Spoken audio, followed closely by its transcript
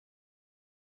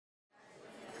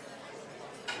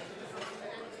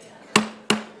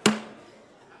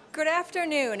Good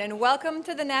afternoon and welcome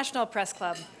to the National Press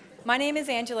Club. My name is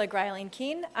Angela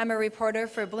Greiling-Keene. I'm a reporter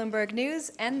for Bloomberg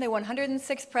News and the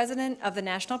 106th president of the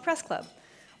National Press Club.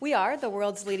 We are the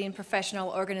world's leading professional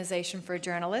organization for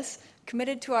journalists,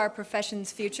 committed to our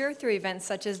profession's future through events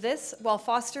such as this, while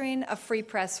fostering a free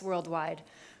press worldwide.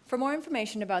 For more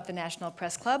information about the National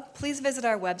Press Club, please visit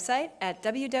our website at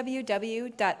www.press.org.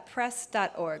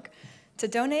 To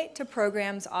donate to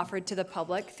programs offered to the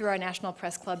public through our National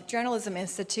Press Club Journalism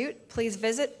Institute, please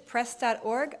visit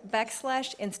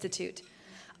press.org/institute.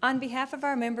 On behalf of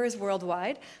our members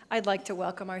worldwide, I'd like to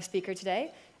welcome our speaker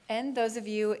today and those of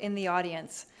you in the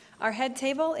audience. Our head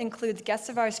table includes guests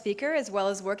of our speaker as well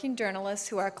as working journalists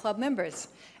who are club members.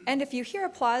 And if you hear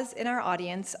applause in our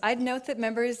audience, I'd note that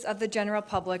members of the general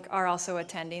public are also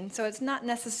attending, so it's not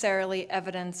necessarily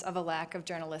evidence of a lack of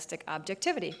journalistic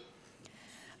objectivity.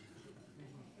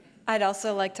 I'd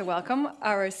also like to welcome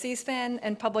our C-SPAN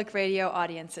and public radio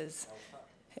audiences.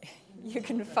 You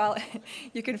can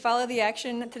follow the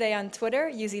action today on Twitter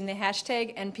using the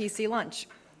hashtag NPC Lunch.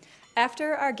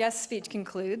 After our guest speech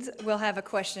concludes, we'll have a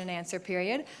question and answer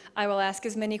period. I will ask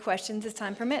as many questions as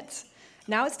time permits.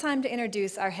 Now it's time to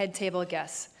introduce our head table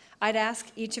guests. I'd ask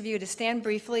each of you to stand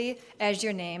briefly as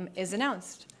your name is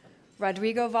announced.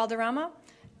 Rodrigo Valderrama,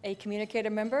 a communicator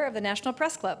member of the National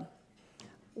Press Club.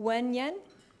 Wen Yen,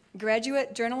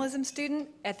 graduate journalism student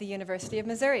at the University of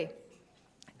Missouri.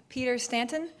 Peter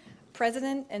Stanton,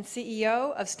 president and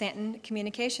CEO of Stanton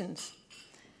Communications.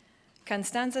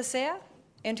 Constanza Sea,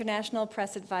 international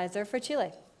press advisor for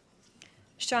Chile.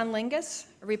 Sean Lingus,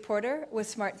 reporter with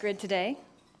Smart Grid Today.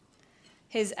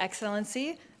 His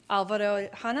Excellency Alvaro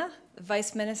Hanna,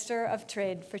 Vice Minister of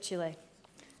Trade for Chile.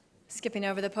 Skipping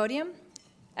over the podium,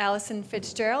 Allison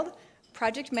Fitzgerald,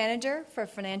 Project Manager for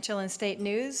Financial and State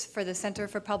News for the Center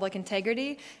for Public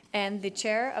Integrity and the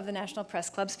Chair of the National Press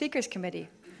Club Speakers Committee.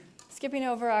 Skipping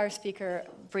over our speaker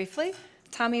briefly,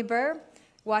 Tommy Burr,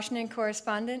 Washington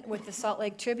correspondent with the Salt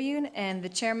Lake Tribune and the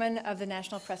chairman of the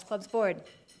National Press Club's board.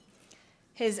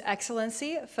 His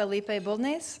Excellency Felipe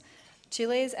Bulnes,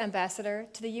 Chile's ambassador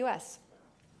to the U.S.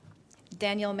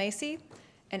 Daniel Macy,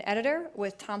 an editor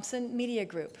with Thompson Media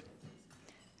Group.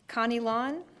 Connie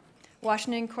Lawn,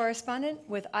 Washington correspondent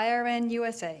with IRN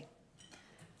USA.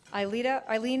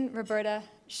 Eileen Roberta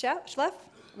Schleff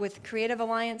with Creative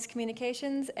Alliance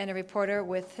Communications and a reporter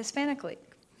with Hispanic League.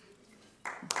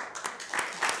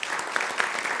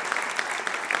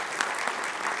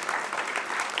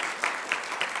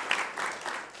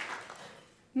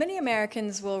 Many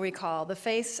Americans will recall the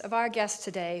face of our guest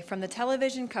today from the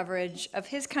television coverage of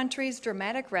his country's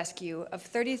dramatic rescue of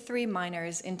 33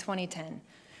 miners in 2010.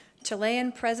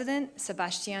 Chilean President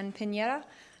Sebastián Piñera,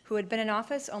 who had been in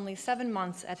office only 7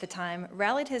 months at the time,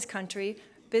 rallied his country,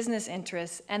 business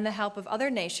interests, and the help of other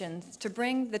nations to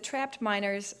bring the trapped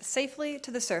miners safely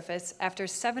to the surface after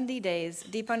 70 days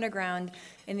deep underground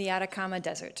in the Atacama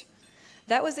Desert.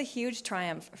 That was a huge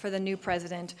triumph for the new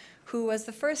president, who was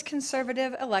the first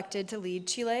conservative elected to lead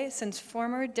Chile since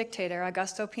former dictator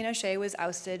Augusto Pinochet was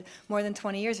ousted more than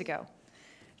 20 years ago.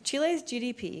 Chile's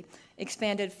GDP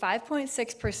expanded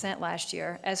 5.6% last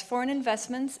year as foreign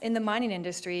investments in the mining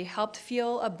industry helped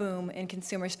fuel a boom in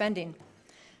consumer spending.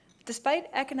 Despite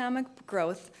economic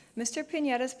growth, Mr.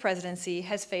 Piñera's presidency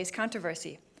has faced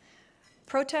controversy.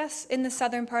 Protests in the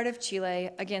southern part of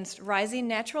Chile against rising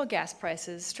natural gas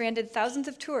prices stranded thousands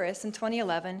of tourists in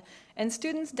 2011, and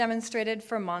students demonstrated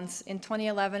for months in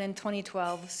 2011 and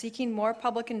 2012, seeking more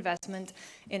public investment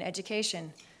in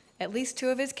education. At least 2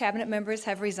 of his cabinet members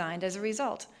have resigned as a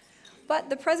result.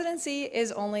 But the presidency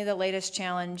is only the latest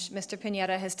challenge Mr.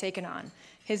 Piñera has taken on.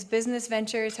 His business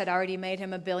ventures had already made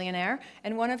him a billionaire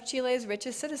and one of Chile's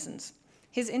richest citizens.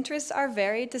 His interests are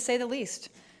varied, to say the least.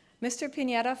 Mr.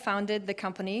 Piñera founded the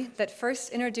company that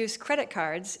first introduced credit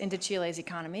cards into Chile's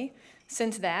economy.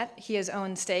 Since that, he has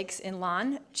owned stakes in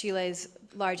LAN, Chile's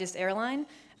largest airline,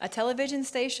 a television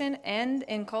station, and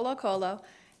in Colo-Colo,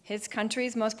 his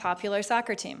country's most popular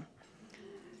soccer team.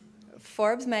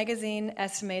 Forbes magazine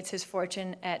estimates his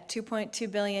fortune at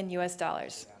 $2.2 billion US.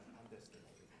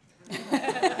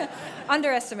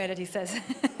 Underestimated, he says.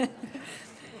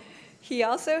 He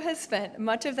also has spent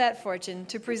much of that fortune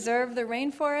to preserve the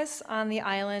rainforests on the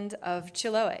island of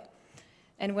Chiloé.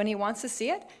 And when he wants to see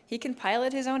it, he can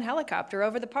pilot his own helicopter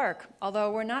over the park,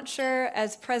 although we're not sure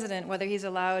as president whether he's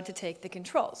allowed to take the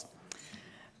controls.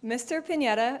 Mr.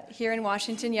 Piñera, here in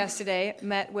Washington yesterday,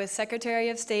 met with Secretary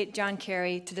of State John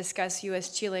Kerry to discuss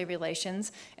U.S.-Chile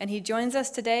relations, and he joins us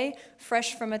today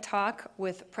fresh from a talk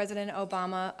with President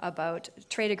Obama about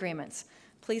trade agreements.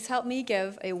 Please help me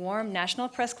give a warm National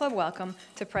Press Club welcome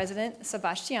to President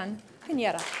Sebastián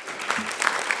Piñera.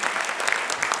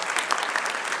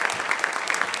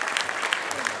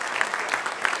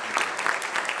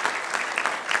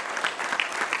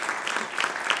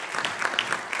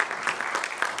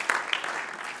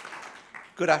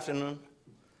 Good afternoon,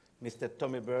 Mr.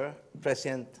 Tommy Burr,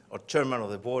 President or Chairman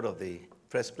of the Board of the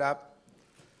Press Club,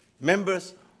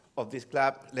 members of this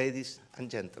club, ladies and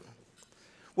gentlemen.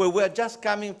 Well, we are just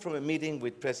coming from a meeting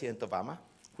with President Obama,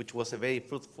 which was a very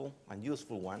fruitful and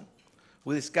useful one.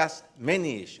 We discussed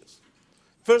many issues.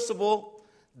 First of all,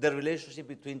 the relationship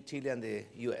between Chile and the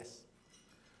US.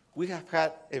 We have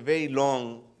had a very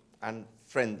long and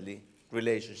friendly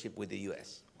relationship with the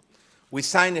US. We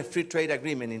signed a free trade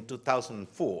agreement in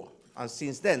 2004, and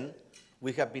since then,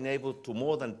 we have been able to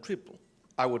more than triple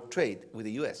our trade with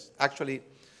the US. Actually,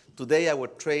 today our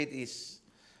trade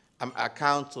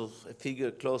accounts of a figure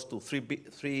close to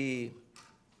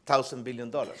 $3,000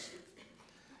 billion,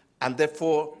 and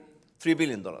therefore $3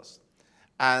 billion.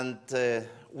 And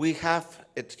we have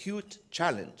a huge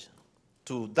challenge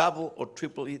to double or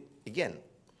triple it again.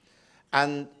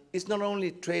 And it's not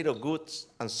only trade of goods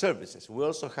and services. We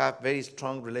also have very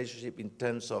strong relationship in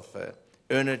terms of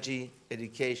energy,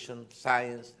 education,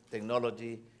 science,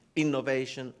 technology,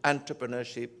 innovation,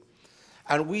 entrepreneurship.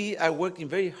 And we are working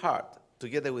very hard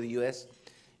together with the US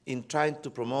in trying to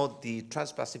promote the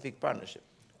Trans-Pacific Partnership,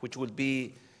 which will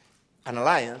be an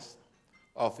alliance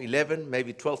of 11,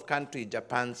 maybe 12 countries.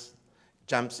 Japan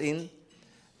jumps in,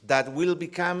 that will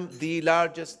become the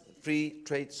largest free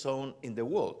trade zone in the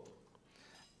world.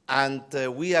 And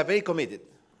we are very committed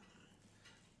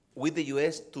with the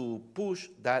US to push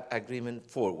that agreement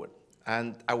forward.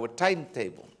 And our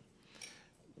timetable,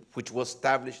 which was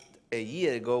established a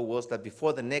year ago, was that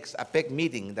before the next APEC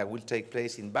meeting that will take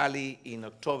place in Bali in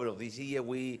October of this year,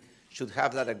 we should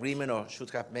have that agreement or should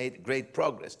have made great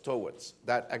progress towards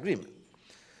that agreement.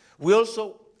 We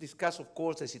also discussed, of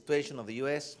course, the situation of the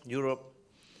US, Europe,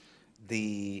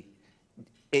 the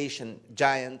Asian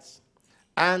giants,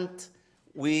 and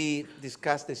we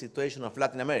discussed the situation of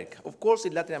Latin America. Of course,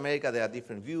 in Latin America, there are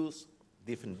different views,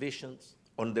 different visions.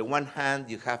 On the one hand,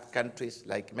 you have countries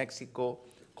like Mexico,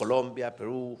 Colombia,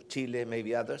 Peru, Chile,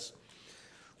 maybe others,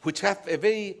 which have a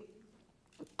very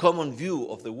common view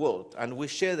of the world, and we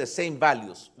share the same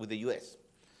values with the US.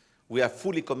 We are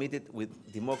fully committed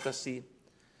with democracy,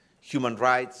 human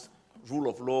rights, rule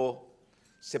of law,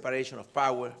 separation of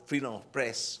power, freedom of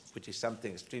press, which is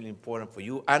something extremely important for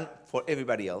you and for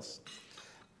everybody else.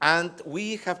 And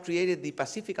we have created the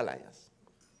Pacific Alliance,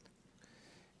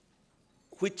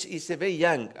 which is a very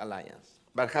young alliance,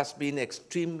 but has been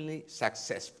extremely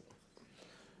successful.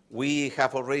 We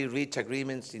have already reached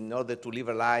agreements in order to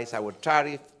liberalize our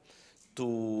tariff,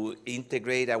 to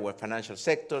integrate our financial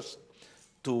sectors,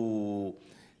 to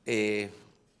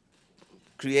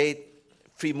create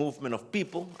free movement of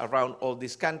people around all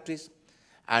these countries,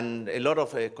 and a lot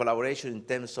of collaboration in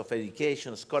terms of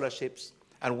education, scholarships,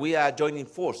 and we are joining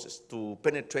forces to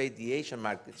penetrate the Asian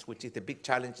markets, which is the big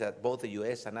challenge that both the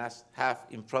US and us have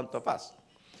in front of us.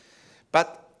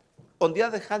 But on the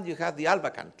other hand, you have the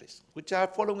ALBA countries, which are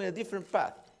following a different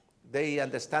path. They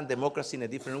understand democracy in a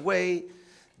different way.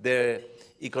 Their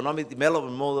economic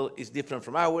development model is different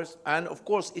from ours. And of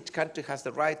course, each country has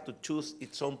the right to choose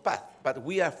its own path. But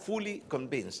we are fully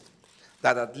convinced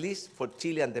that at least for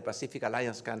Chile and the Pacific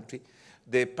Alliance country,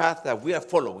 the path that we are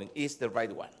following is the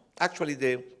right one. Actually,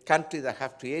 the countries that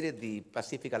have created the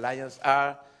Pacific Alliance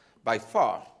are by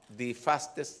far the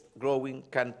fastest growing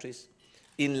countries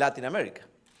in Latin America.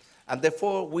 And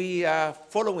therefore, we are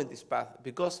following this path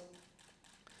because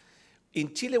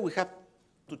in Chile, we have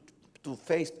to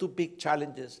face two big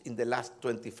challenges in the last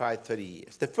 25, 30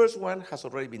 years. The first one has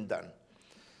already been done,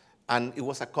 and it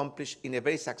was accomplished in a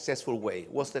very successful way.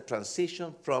 It was the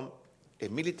transition from a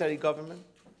military government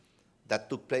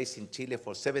that took place in Chile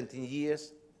for 17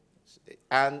 years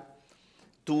and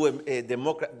to a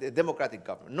democratic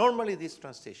government. Normally, these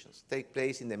transitions take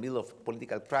place in the middle of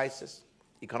political crisis,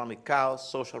 economic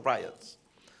chaos, social riots.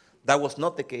 That was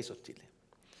not the case of Chile.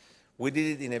 We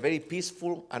did it in a very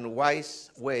peaceful and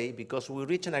wise way because we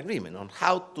reached an agreement on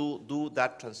how to do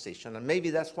that transition, and maybe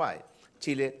that's why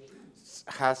Chile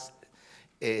has,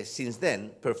 since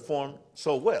then, performed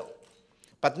so well.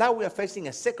 But now we are facing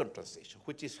a second transition,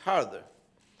 which is harder,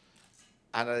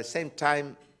 and at the same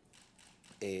time,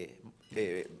 a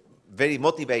very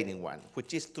motivating one,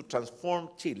 which is to transform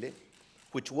Chile,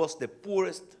 which was the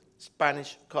poorest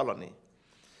Spanish colony,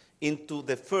 into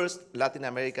the first Latin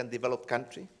American developed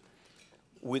country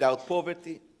without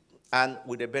poverty and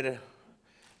with a better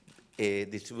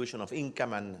distribution of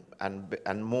income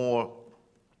and more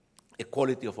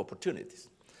equality of opportunities.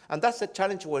 And that's a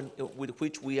challenge with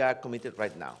which we are committed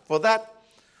right now. For that,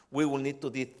 we will need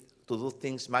to do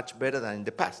things much better than in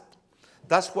the past.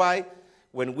 That's why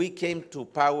when we came to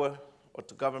power or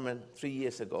to government 3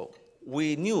 years ago,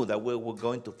 we knew that we were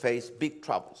going to face big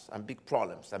troubles and big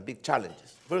problems and big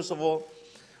challenges. First of all,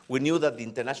 we knew that the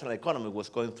international economy was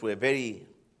going through a very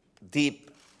deep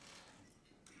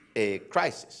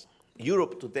crisis.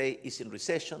 Europe today is in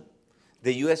recession.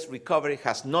 The US recovery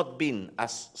has not been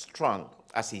as strong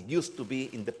as it used to be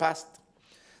in the past.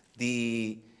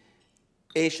 The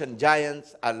Asian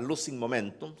giants are losing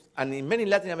momentum, and in many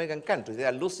Latin American countries, they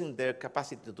are losing their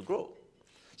capacity to grow.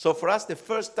 So for us, the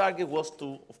first target was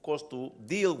to, of course, to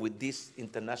deal with this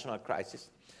international crisis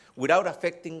without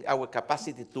affecting our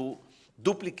capacity to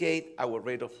duplicate our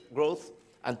rate of growth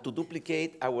and to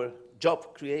duplicate our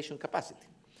job creation capacity.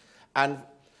 And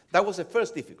that was the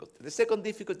first difficulty. The second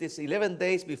difficulty is 11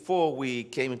 days before we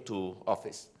came into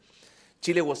office,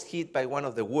 Chile was hit by one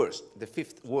of the worst, the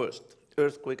 5th worst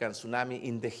earthquake and tsunami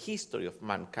in the history of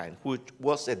mankind, which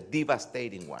was a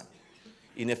devastating one.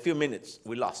 In a few minutes,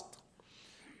 we lost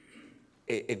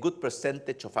a good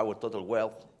percentage of our total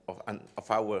wealth,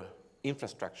 of our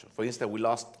infrastructure. For instance, we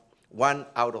lost 1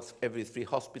 out of every 3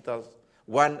 hospitals,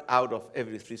 1 out of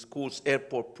every 3 schools,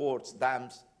 airport, ports,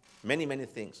 dams, many, many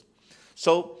things.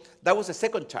 So that was a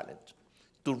second challenge,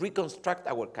 to reconstruct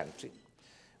our country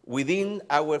within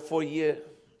our 4-year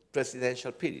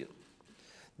presidential period.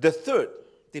 The third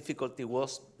difficulty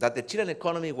was that the Chilean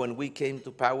economy, when we came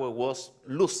to power, was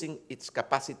losing its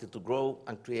capacity to grow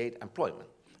and create employment.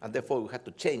 And therefore, we had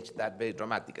to change that very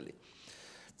dramatically.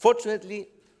 Fortunately,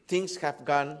 things have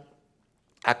gone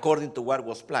according to what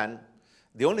was planned.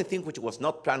 The only thing which was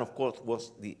not planned, of course,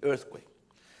 was the earthquake.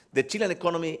 The Chilean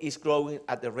economy is growing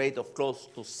at the rate of close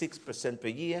to 6% per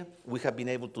year. We have been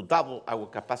able to double our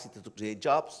capacity to create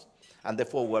jobs, and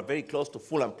therefore we are very close to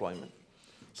full employment.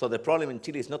 So the problem in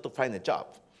Chile is not to find a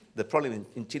job. The problem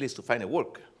in Chile is to find a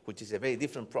worker, which is a very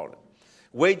different problem.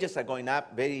 Wages are going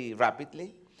up very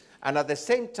rapidly, and at the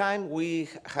same time, we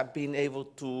have been able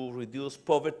to reduce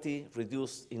poverty,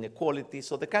 reduce inequality.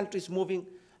 So the country is moving,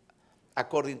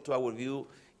 according to our view,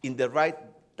 in the right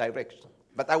direction.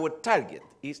 But our target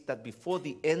is that before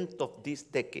the end of this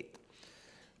decade,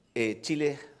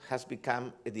 Chile has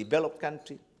become a developed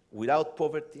country without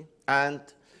poverty and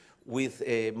with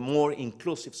a more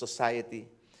inclusive society,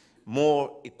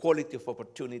 more equality of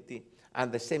opportunity, and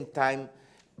at the same time,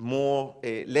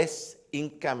 less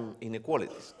income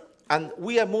inequalities. And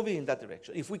we are moving in that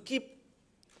direction. If we keep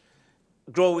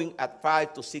growing at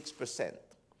 5 to 6%,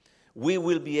 we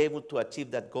will be able to achieve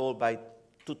that goal by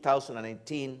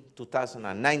 2018,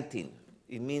 2019.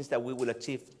 It means that we will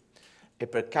achieve a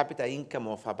per capita income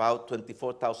of about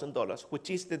 $24,000, which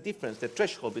is the difference, the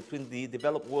threshold between the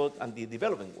developed world and the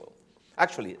developing world.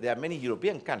 Actually, there are many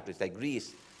European countries like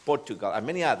Greece, Portugal, and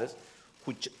many others,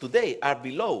 which today are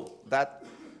below that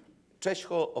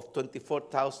threshold of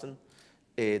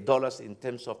 $24,000 in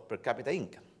terms of per capita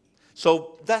income.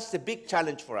 So that's the big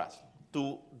challenge for us,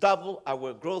 to double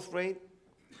our growth rate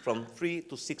from 3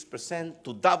 to 6%,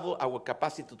 to double our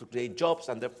capacity to create jobs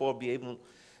and therefore be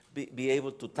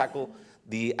able to tackle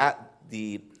the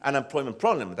unemployment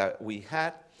problem that we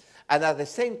had, and at the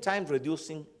same time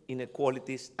reducing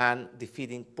inequalities and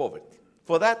defeating poverty.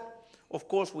 For that, of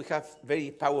course, we have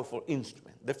very powerful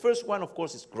instruments. The first one, of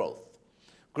course, is growth.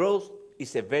 Growth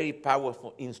is a very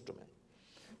powerful instrument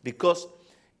because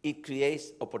it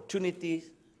creates opportunities,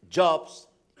 jobs,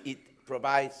 it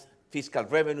provides fiscal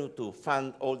revenue to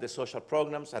fund all the social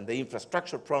programs and the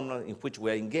infrastructure program in which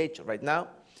we are engaged right now.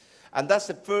 And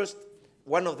that's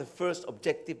one of the first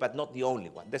objectives, but not the only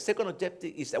one. The second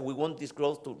objective is that we want this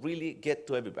growth to really get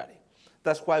to everybody.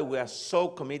 That's why we are so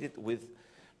committed with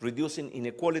reducing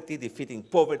inequality, defeating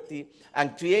poverty,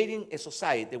 and creating a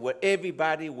society where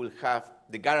everybody will have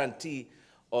the guarantee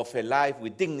of a life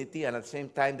with dignity and at the same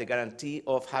time the guarantee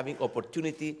of having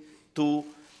opportunity to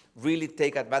really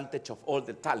take advantage of all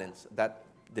the talents that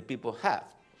the people have.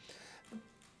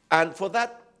 And for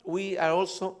that, we are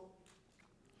also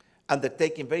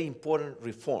undertaking very important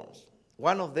reforms.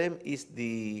 One of them is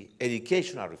the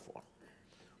educational reform.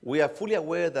 We are fully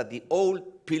aware that the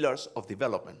old pillars of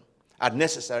development are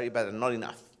necessary but are not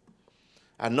enough,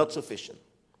 are not sufficient.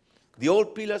 The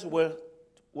old pillars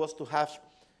was to have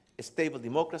a stable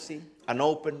democracy, an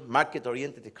open,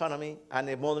 market-oriented economy, and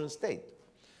a modern state.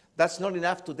 That's not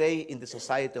enough today in the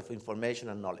society of information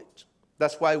and knowledge.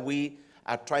 That's why we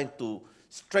are trying to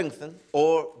strengthen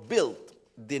or build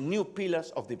the new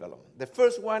pillars of development. The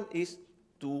first one is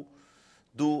to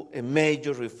do a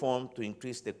major reform to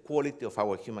increase the quality of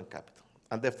our human capital.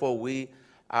 And therefore, we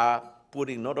are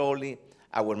putting not only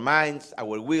our minds,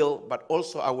 our will, but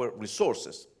also our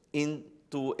resources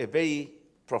into a very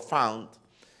profound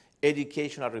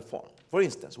educational reform. For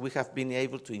instance, we have been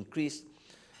able to increase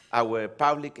our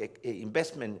public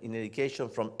investment in education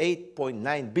from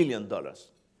 $8.9 billion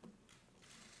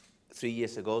 3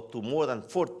 years ago to more than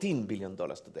 $14 billion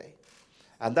today.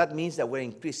 And that means that we're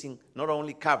increasing not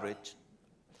only coverage,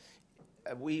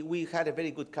 we had a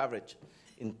very good coverage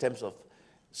in terms of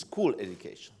school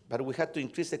education, but we had to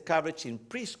increase the coverage in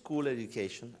preschool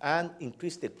education and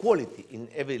increase the quality in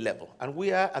every level. And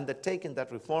we are undertaking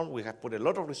that reform. We have put a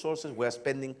lot of resources. We are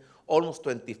spending almost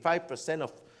 25%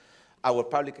 of our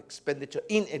public expenditure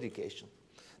in education.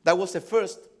 That was the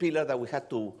first pillar that we had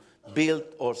to build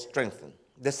or strengthen.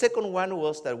 The second one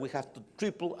was that we have to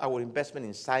triple our investment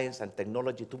in science and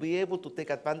technology to be able to take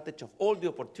advantage of all the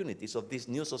opportunities of this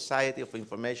new society of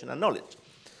information and knowledge.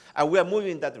 And we are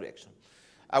moving in that direction.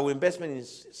 Our investment in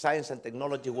science and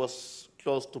technology was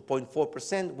close to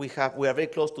 0.4%. We are very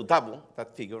close to double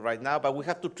that figure right now, but we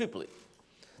have to triple it.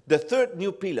 The third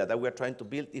new pillar that we are trying to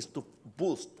build is to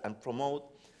boost and promote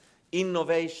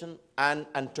innovation and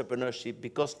entrepreneurship,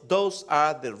 because those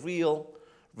are the real,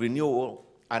 renewable,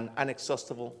 and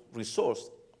inexhaustible resource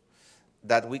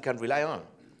that we can rely on.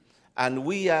 And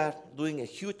we are doing a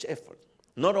huge effort,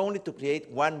 not only to create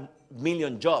 1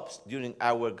 million jobs during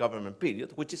our government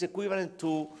period, which is equivalent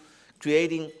to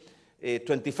creating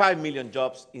 25 million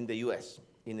jobs in the US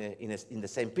in the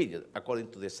same period, according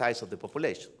to the size of the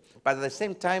population. But at the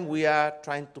same time, we are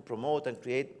trying to promote and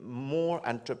create more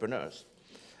entrepreneurs.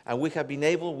 And we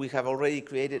have already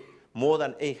created more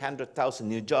than 800,000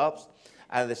 new jobs,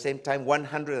 and at the same time,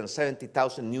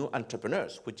 170,000 new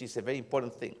entrepreneurs, which is a very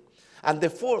important thing. And the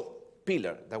fourth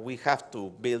pillar that we have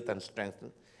to build and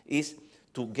strengthen is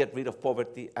to get rid of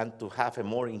poverty and to have a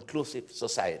more inclusive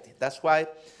society. That's why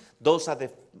those are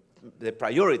the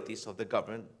priorities of the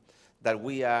government that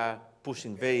we are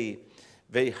pushing very,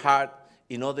 very hard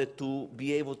in order to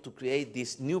be able to create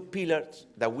these new pillars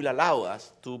that will allow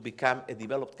us to become a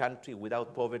developed country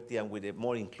without poverty and with a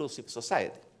more inclusive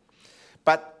society.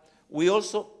 But we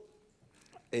also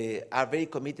are very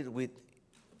committed with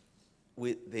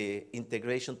the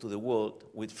integration to the world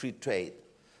with free trade.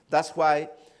 That's why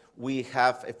we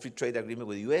have a free trade agreement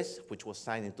with the US, which was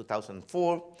signed in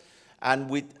 2004, and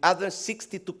with other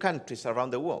 62 countries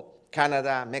around the world: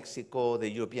 Canada, Mexico, the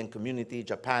European Community,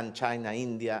 Japan, China,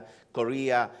 India,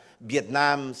 Korea,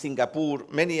 Vietnam, Singapore,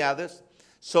 many others.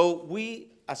 So we,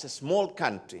 as a small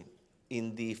country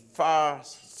in the far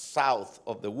south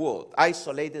of the world,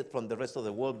 isolated from the rest of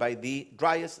the world by the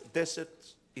driest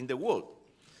deserts in the world,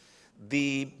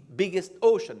 the biggest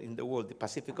ocean in the world, the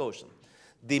Pacific Ocean,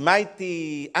 the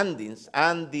mighty Andes,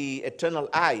 and the eternal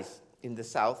ice in the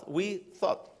south, we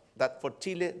thought that for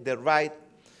Chile, the right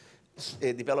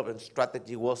development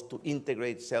strategy was to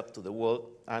integrate itself to the world,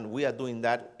 and we are doing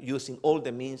that using all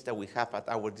the means that we have at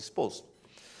our disposal.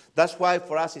 That's why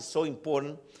for us it's so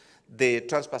important the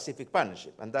Trans-Pacific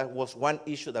Partnership, and that was one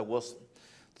issue that was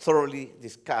thoroughly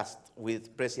discussed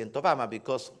with President Obama,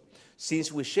 because since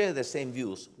we share the same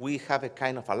views, we have a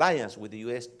kind of alliance with the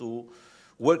US to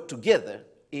work together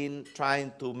in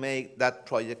trying to make that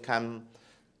project come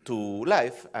to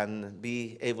life and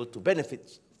be able to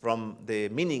benefit from the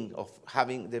meaning of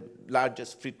having the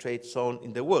largest free trade zone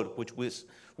in the world, which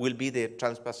will be the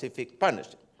Trans-Pacific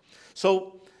Partnership.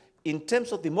 So in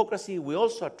terms of democracy, we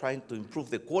also are trying to improve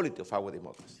the quality of our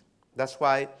democracy. That's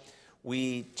why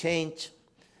we changed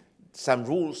some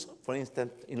rules, for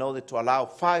instance, in order to allow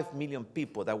 5 million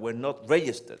people that were not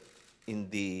registered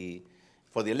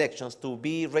for the elections to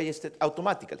be registered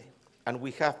automatically. And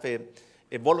we have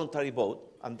a voluntary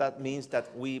vote, and that means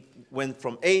that we went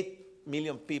from 8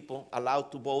 million people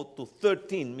allowed to vote to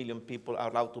 13 million people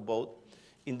allowed to vote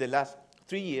in the last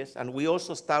 3 years, and we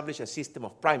also established a system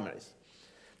of primaries.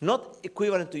 Not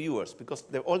equivalent to yours, because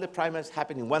all the primaries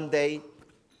happen in one day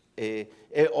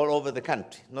all over the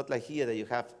country, not like here that you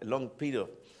have a long period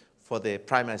for the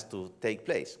primaries to take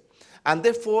place. And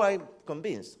therefore, I'm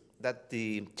convinced that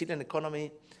the Chilean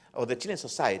economy or the Chilean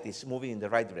society is moving in the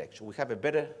right direction. We have a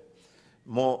better,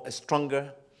 a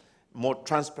stronger, more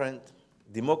transparent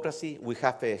democracy. We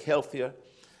have a healthier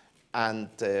and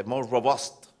more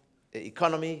robust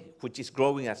economy, which is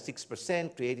growing at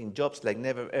 6%, creating jobs like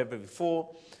never ever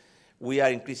before. We are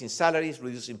increasing salaries,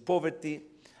 reducing poverty.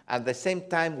 At the same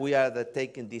time, we are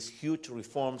taking these huge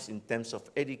reforms in terms of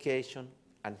education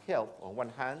and health on one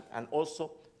hand, and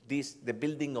also the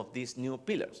building of these new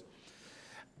pillars.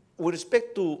 With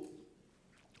respect to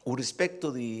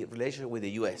the relationship with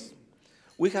the US,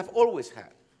 we have always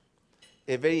had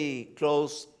a very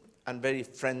close and very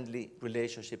friendly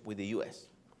relationship with the US.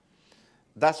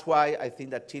 That's why I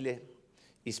think that Chile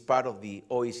is part of the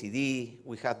OECD.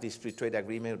 We have this free trade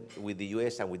agreement with the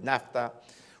US and with NAFTA.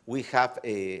 We have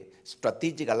a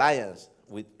strategic alliance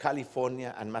with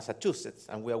California and Massachusetts,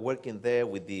 and we are working there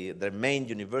with the main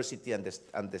university and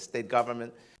the state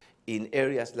government in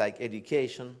areas like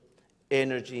education,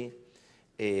 energy,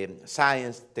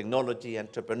 science, technology,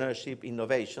 entrepreneurship,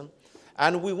 innovation.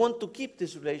 And we want to keep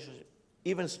this relationship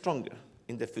even stronger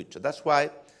in the future. That's why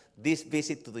this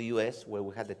visit to the US, where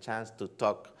we had the chance to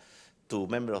talk to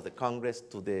members of the Congress,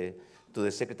 to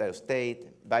the Secretary of State,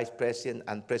 Vice President,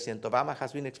 and President Obama,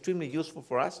 has been extremely useful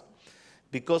for us,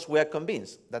 because we are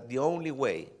convinced that the only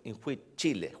way in which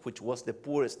Chile, which was the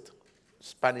poorest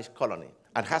Spanish colony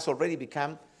and has already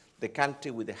become the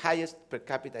country with the highest per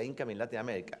capita income in Latin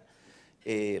America,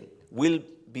 will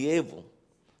be able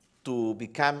to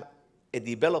become a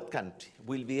developed country,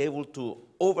 will be able to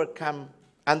overcome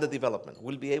underdevelopment,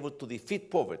 will be able to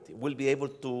defeat poverty, will be able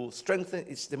to strengthen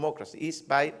its democracy, is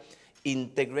by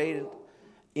integrating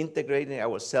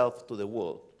ourselves to the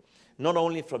world, not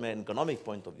only from an economic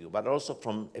point of view, but also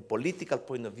from a political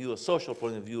point of view, a social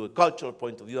point of view, a cultural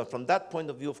point of view. And from that point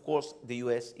of view, of course, the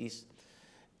US is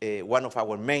one of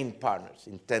our main partners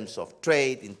in terms of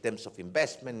trade, in terms of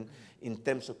investment, in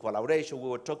terms of collaboration. We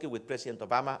were talking with President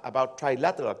Obama about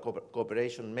trilateral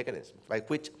cooperation mechanisms, by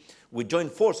which we join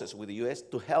forces with the US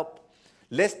to help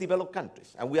less developed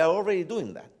countries. And we are already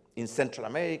doing that in Central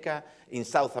America, in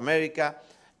South America,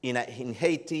 in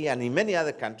Haiti, and in many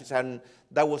other countries. And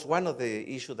that was one of the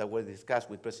issues that were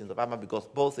discussed with President Obama, because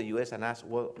both the US and us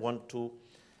want to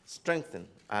strengthen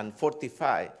and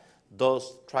fortify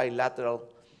those trilateral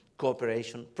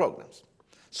cooperation programs.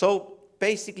 So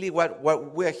basically, what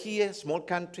we're here, small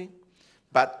country,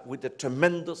 but with a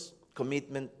tremendous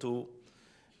commitment to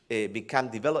become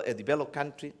a developed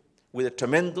country, with a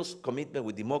tremendous commitment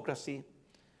with democracy,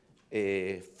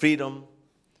 freedom,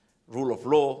 rule of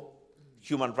law,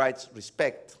 human rights,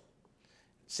 respect,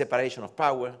 separation of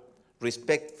power,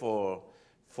 respect for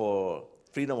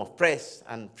freedom of press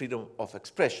and freedom of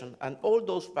expression. And all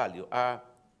those values are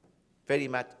very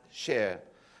much shared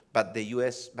by the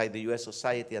US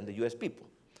society and the US people.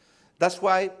 That's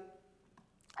why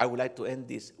I would like to end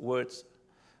these words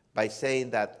by saying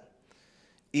that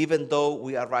even though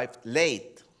we arrived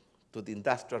late to the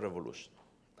Industrial Revolution,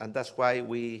 and that's why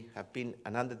we have been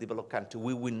an underdeveloped country,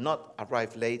 we will not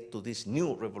arrive late to this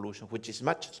new revolution, which is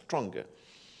much stronger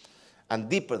and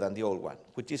deeper than the old one,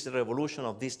 which is the revolution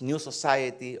of this new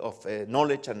society of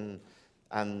knowledge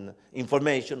and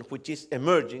information, which is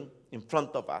emerging in front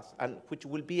of us, and which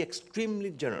will be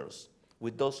extremely generous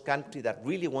with those countries that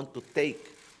really want to take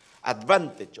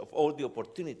advantage of all the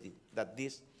opportunity that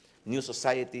this new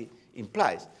society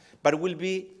implies. But it will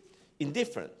be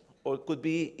indifferent, or it could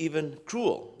be even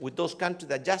cruel with those countries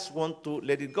that just want to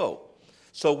let it go.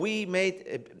 So we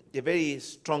made a very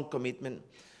strong commitment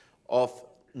of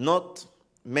not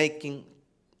making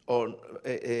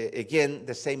again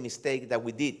the same mistake that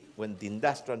we did when the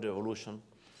Industrial Revolution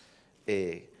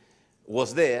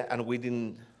was there, and we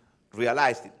didn't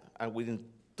realize it, and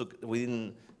we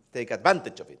didn't take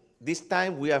advantage of it. This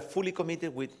time we are fully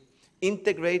committed with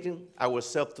integrating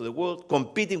ourselves to the world,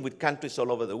 competing with countries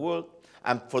all over the world.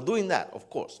 And for doing that, of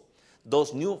course,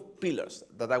 those new pillars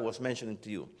that I was mentioning to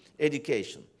you,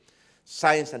 education,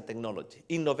 science and technology,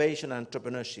 innovation and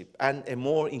entrepreneurship, and a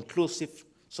more inclusive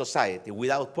society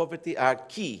without poverty are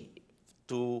key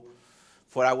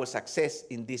for our success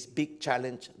in this big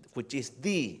challenge, which is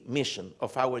the mission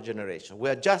of our generation. We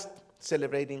are just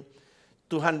celebrating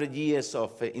 200 years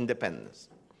of independence.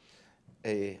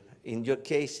 In your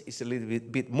case, it's a little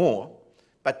bit more,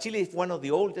 but Chile is one of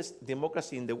the oldest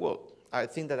democracies in the world. I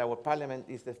think that our parliament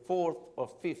is the 4th or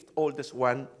 5th oldest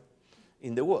one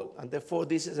in the world. And therefore,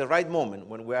 this is the right moment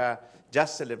when we are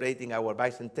just celebrating our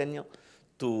bicentennial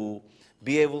to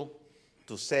be able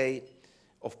to say,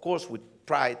 of course, with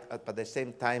pride, but at the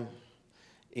same time,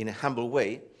 in a humble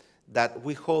way, that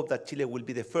we hope that Chile will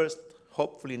be the first,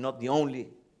 hopefully not the only,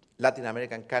 Latin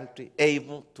American country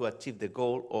able to achieve the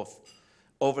goal of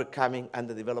overcoming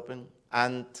underdevelopment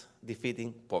and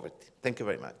defeating poverty. Thank you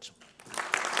very much.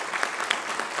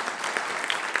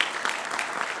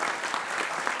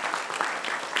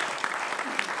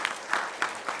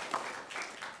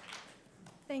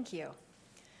 Thank you.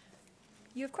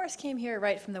 You, of course, came here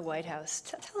right from the White House.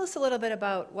 Tell us a little bit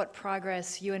about what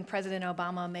progress you and President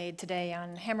Obama made today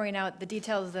on hammering out the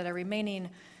details that are remaining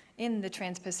in the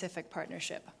Trans-Pacific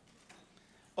Partnership.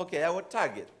 Okay, our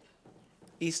target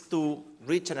is to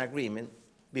reach an agreement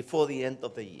before the end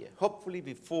of the year, hopefully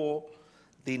before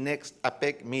the next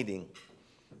APEC meeting,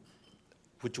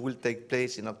 which will take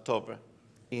place in October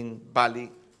in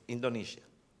Bali, Indonesia.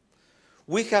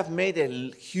 We have made a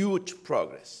huge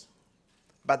progress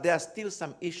but there are still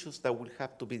some issues that will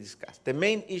have to be discussed. The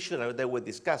main issue that we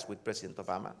discussed with President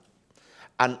Obama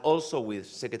and also with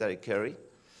Secretary Kerry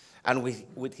and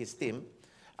with his team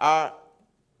are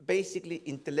basically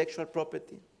intellectual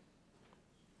property,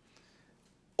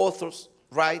 authors'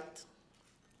 rights,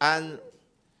 and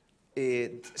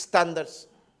standards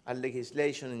and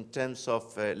legislation in terms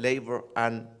of labor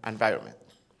and environment.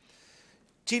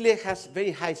 Chile has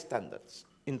very high standards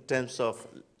in terms of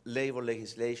labor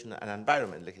legislation and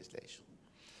environment legislation.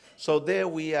 So there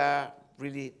we are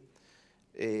really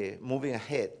moving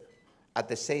ahead at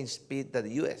the same speed that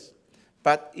the US.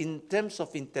 But in terms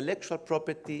of intellectual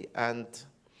property and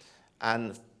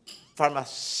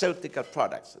pharmaceutical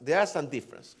products, there are some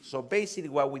differences. So basically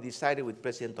what we decided with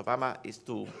President Obama is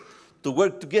to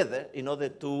work together in order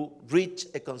to reach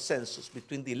a consensus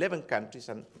between the 11 countries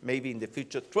and maybe in the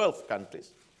future 12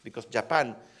 countries, because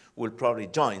Japan will probably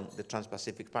join the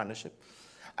Trans-Pacific Partnership.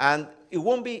 And it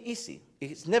won't be easy.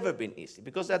 It's never been easy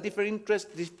because there are different interests,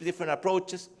 different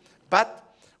approaches,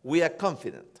 but we are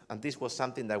confident, and this was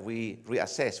something that we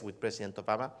reassessed with President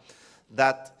Obama,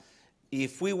 that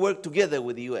if we work together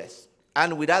with the US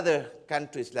and with other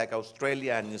countries like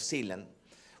Australia and New Zealand,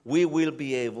 we will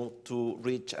be able to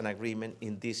reach an agreement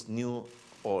in these new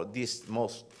or these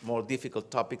more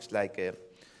difficult topics like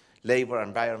labor,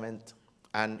 environment,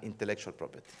 and intellectual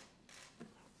property.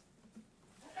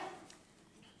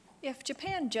 If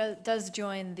Japan does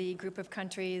join the group of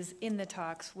countries in the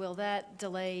talks, will that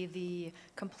delay the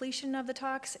completion of the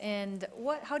talks? And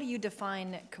how do you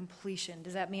define completion?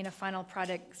 Does that mean a final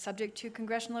product subject to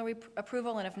congressional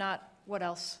approval? And if not, what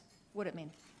else would it mean?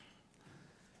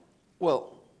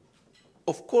 Well,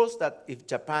 of course that if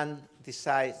Japan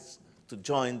decides to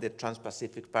join the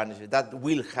Trans-Pacific Partnership, that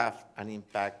will have an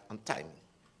impact on timing.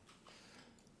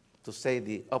 To say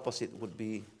the opposite would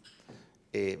be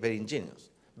very ingenious.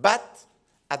 But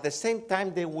at the same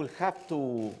time, they will have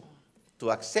to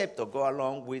accept or go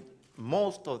along with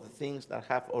most of the things that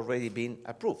have already been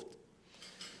approved.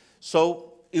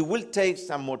 So it will take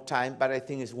some more time, but I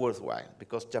think it's worthwhile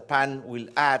because Japan will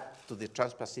add to the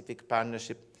Trans-Pacific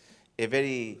Partnership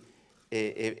will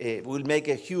make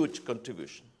a huge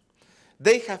contribution.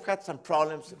 They have had some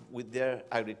problems with their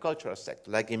agricultural sector,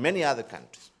 like in many other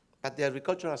countries. But the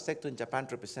agricultural sector in Japan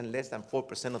represents less than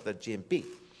 4% of their GNP.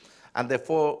 And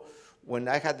therefore, when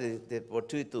I had the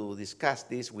opportunity to discuss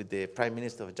this with the Prime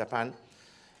Minister of Japan,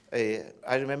 I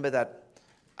remember that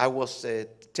I was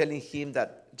telling him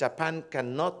that Japan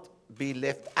cannot be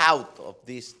left out of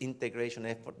this integration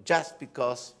effort just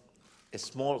because a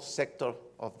small sector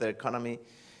of their economy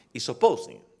is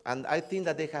opposing. And I think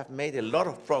that they have made a lot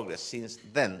of progress since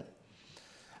then.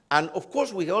 And of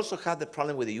course, we also have the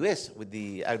problem with the US, with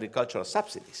the agricultural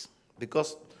subsidies,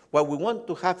 because what we want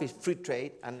to have is free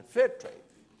trade and fair trade.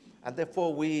 And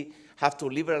therefore, we have to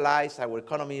liberalize our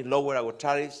economy, lower our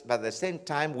tariffs, but at the same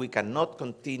time, we cannot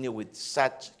continue with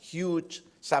such huge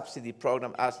subsidy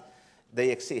programs as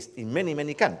they exist in many,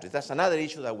 many countries. That's another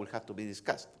issue that will have to be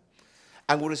discussed.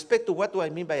 And with respect to what do I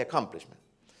mean by accomplishment?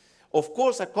 Of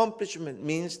course, accomplishment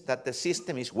means that the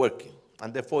system is working,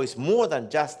 and therefore it's more than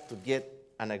just to get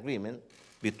an agreement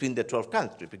between the 12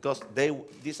 countries, because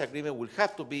this agreement will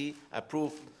have to be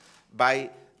approved by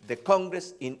the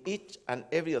Congress in each and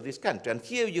every of these countries. And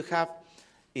here you have,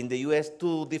 in the US,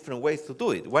 two different ways to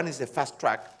do it. One is the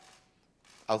fast-track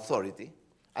authority,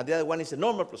 and the other one is a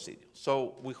normal procedure.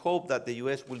 So we hope that the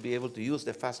US will be able to use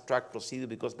the fast-track procedure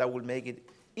because that will make it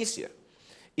easier.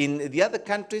 In the other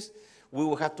countries, we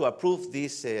will have to approve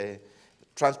this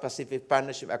Trans-Pacific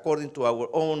Partnership according to our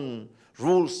own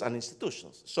rules and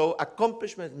institutions. So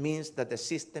accomplishment means that the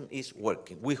system is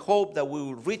working. We hope that we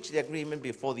will reach the agreement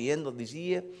before the end of this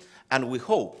year, and we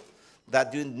hope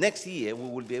that during next year we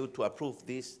will be able to approve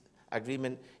this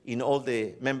agreement in all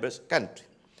the members' countries.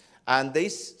 And there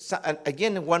is,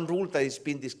 again, one rule that is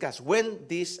being discussed, when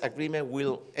this agreement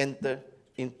will enter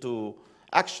into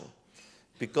action.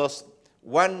 Because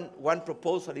one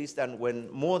proposal is that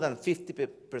when more than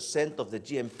 50% of the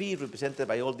GNP represented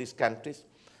by all these countries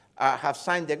have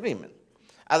signed the agreement.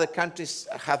 Other countries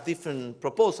have different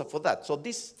proposals for that. So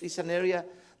this is an area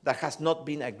that has not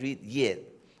been agreed yet,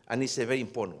 and it's a very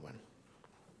important one.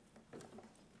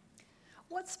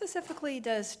 What specifically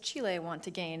does Chile want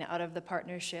to gain out of the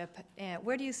partnership? And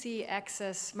where do you see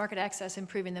market access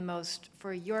improving the most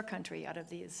for your country out of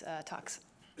these talks?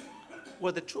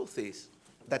 Well, the truth is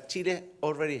that Chile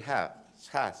already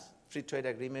has free trade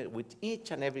agreement with each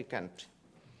and every country,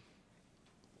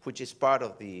 which is part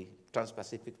of the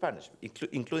Trans-Pacific Partnership,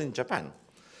 including Japan.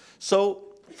 So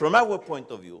from our point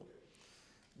of view,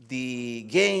 the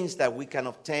gains that we can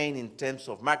obtain in terms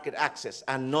of market access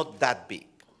are not that big.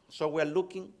 So we are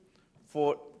looking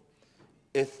for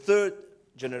a third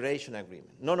generation agreement,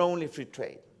 not only free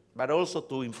trade, but also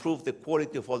to improve the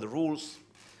quality of all the rules,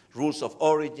 rules of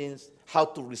origins, how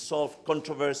to resolve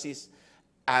controversies,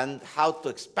 and how to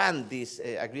expand this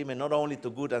agreement not only to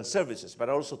goods and services, but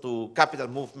also to capital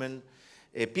movement,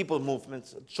 people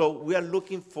movements. So we are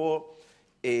looking for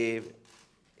an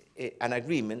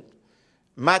agreement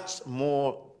much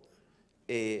more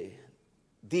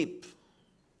deep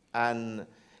and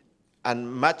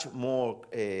much more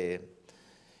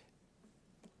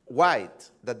wide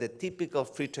than the typical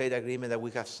free trade agreement that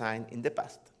we have signed in the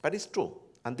past. But it's true,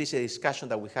 and this is a discussion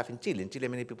that we have in Chile. In Chile,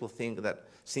 many people think that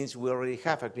since we already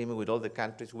have agreement with all the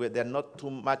countries, there's not too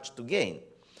much to gain.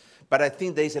 But I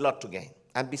think there is a lot to gain.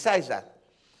 And besides that,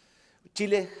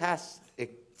 Chile has a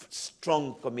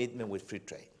strong commitment with free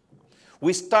trade.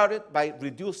 We started by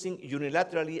reducing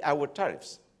unilaterally our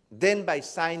tariffs, then by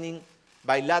signing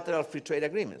bilateral free trade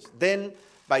agreements, then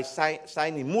by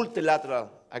signing multilateral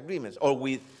agreements, or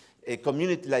with a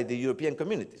community like the European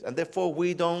communities. And therefore,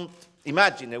 we don't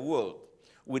imagine a world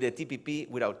with a TPP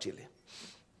without Chile.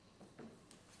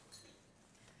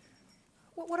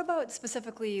 What about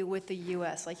specifically with the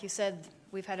U.S.? Like you said,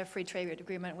 we've had a free trade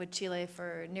agreement with Chile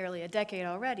for nearly a decade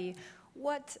already.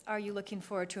 What are you looking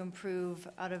for to improve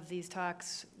out of these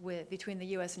talks between the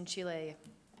U.S. and Chile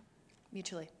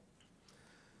mutually?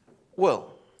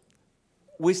 Well,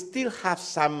 we still have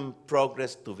some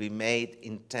progress to be made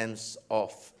in terms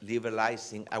of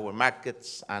liberalizing our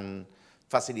markets and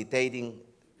facilitating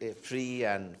free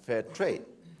and fair trade.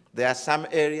 There are some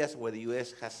areas where the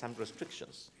U.S. has some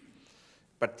restrictions,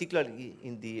 particularly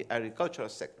in the agricultural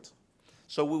sector.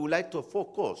 So we would like to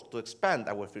focus to expand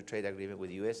our free trade agreement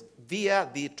with the U.S. via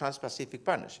the Trans-Pacific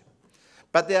Partnership.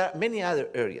 But there are many other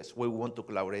areas where we want to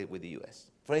collaborate with the U.S.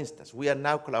 For instance, we are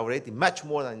now collaborating much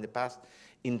more than in the past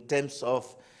in terms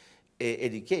of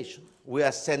education. We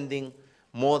are sending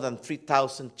more than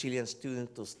 3,000 Chilean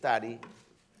students to study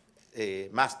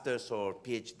masters or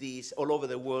PhDs all over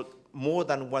the world. More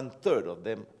than 1/3 of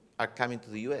them are coming to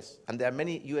the U.S., and there are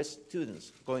many U.S.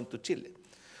 students going to Chile.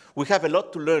 We have a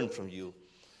lot to learn from you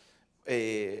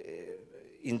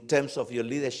in terms of your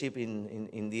leadership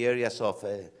in the areas of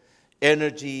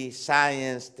energy,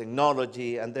 science,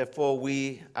 technology, and therefore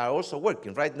we are also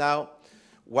working. Right now,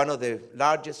 one of the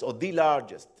largest, or the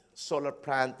largest, solar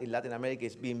plant in Latin America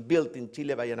is being built in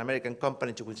Chile by an American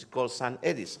company which is called Sun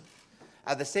Edison.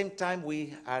 At the same time,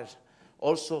 we are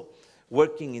also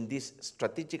working in these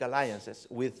strategic alliances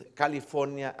with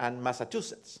California and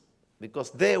Massachusetts, because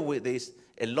there is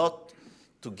a lot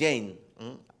to gain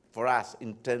for us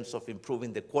in terms of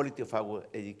improving the quality of our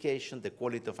education, the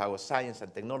quality of our science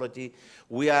and technology.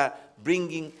 We are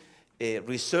bringing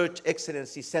research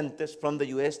excellency centers from the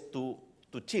US to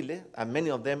Chile, and many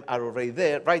of them are already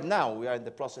there. Right now, we are in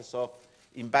the process of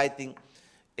inviting,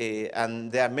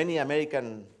 and there are many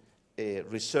American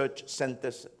research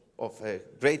centers of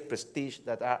great prestige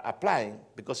that are applying,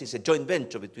 because it's a joint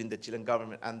venture between the Chilean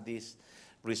government and this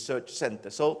research center.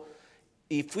 So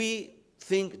if we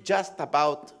think just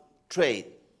about trade,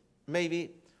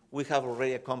 maybe we have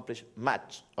already accomplished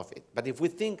much of it. But if we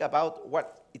think about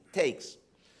what it takes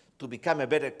to become a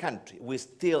better country, we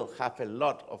still have a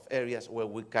lot of areas where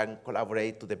we can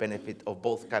collaborate to the benefit of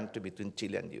both countries, between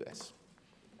Chile and the US.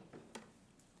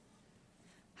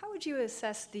 How would you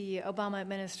assess the Obama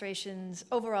administration's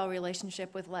overall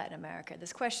relationship with Latin America?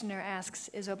 This questioner asks,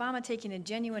 is Obama taking a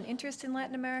genuine interest in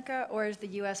Latin America, or is the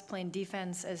US playing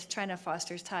defense as China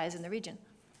fosters ties in the region?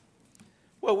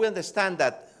 Well, we understand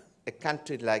that a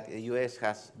country like the US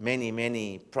has many,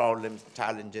 many problems,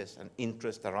 challenges, and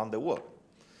interests around the world.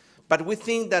 But we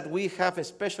think that we have a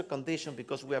special condition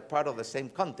because we are part of the same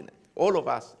continent. All of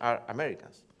us are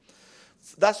Americans.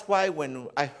 That's why when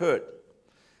I heard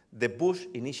the Bush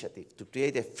initiative to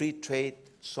create a free trade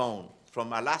zone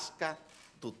from Alaska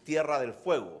to Tierra del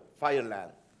Fuego,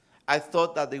 Fireland, I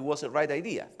thought that it was a right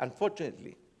idea.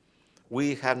 Unfortunately,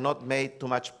 we have not made too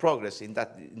much progress in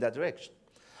that direction.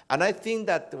 And I think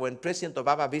that when President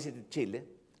Obama visited Chile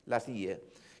last year,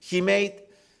 he made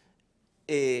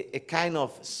a kind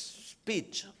of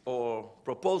speech or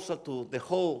proposal to the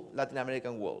whole Latin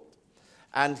American world.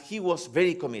 And he was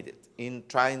very committed in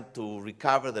trying to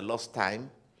recover the lost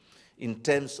time in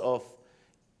terms of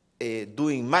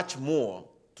doing much more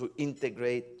to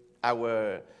integrate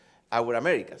our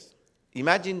Americas.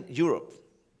 Imagine Europe.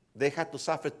 They had to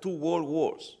suffer 2 world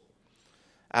wars.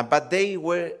 But they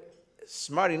were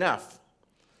smart enough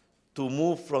to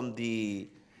move from the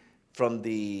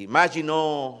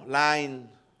Maginot Line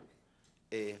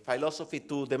philosophy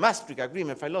to the Maastricht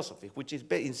Agreement philosophy, which is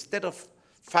instead of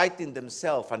fighting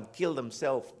themselves and kill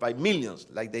themselves by millions,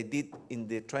 like they did in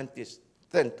the 20th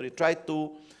century, try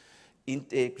to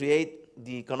create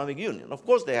the economic union. Of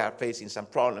course, they are facing some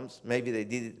problems. Maybe they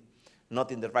did it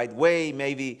not in the right way.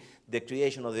 Maybe the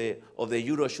creation of the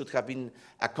euro should have been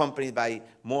accompanied by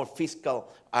more fiscal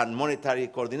and monetary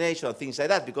coordination and things like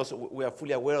that, because we are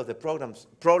fully aware of the problems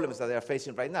that they are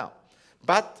facing right now.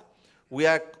 But we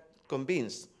are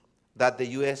convinced that the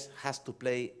US has to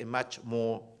play a much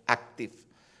more active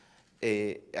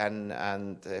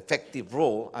and effective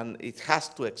role, and it has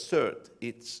to exert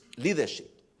its leadership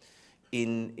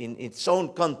in its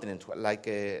own continent, like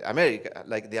America,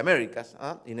 like the Americas,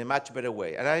 in a much better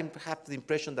way. And I have the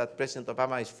impression that President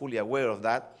Obama is fully aware of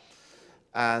that,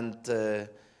 and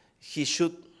he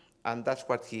should, and that's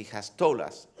what he has told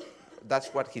us.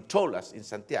 That's what he told us in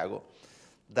Santiago,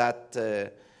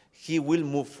 that he will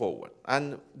move forward.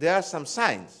 And there are some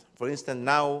signs. For instance,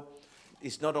 now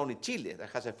it's not only Chile that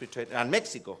has a free trade, and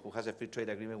Mexico who has a free trade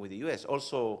agreement with the US,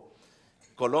 also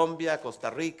Colombia,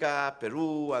 Costa Rica,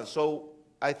 Peru, and so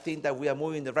I think that we are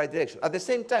moving in the right direction. At the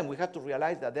same time, we have to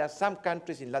realize that there are some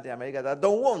countries in Latin America that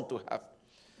don't want to have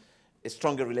a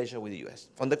stronger relation with the US.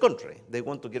 On the contrary, they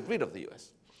want to get rid of the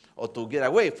US or to get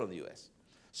away from the US.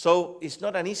 So it's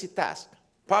not an easy task.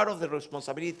 Part of the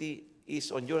responsibility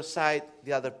is on your side,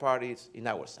 the other part is in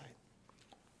our side.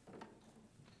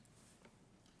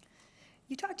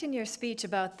 You talked in your speech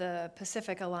about the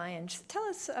Pacific Alliance. Tell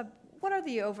us, what are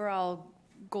the overall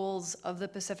goals of the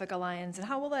Pacific Alliance, and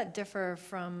how will that differ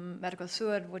from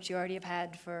Mercosur, which you already have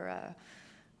had for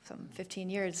some 15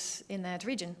 years in that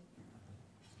region?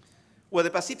 Well,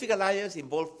 the Pacific Alliance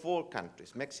involves 4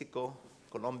 countries, Mexico,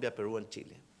 Colombia, Peru, and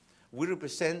Chile. We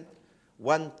represent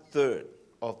 1/3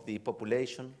 of the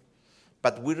population,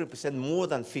 but we represent more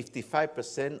than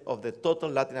 55% of the total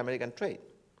Latin American trade.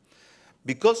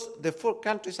 Because the 4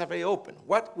 countries are very open.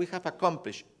 What we have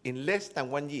accomplished in less than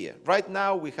 1 year. Right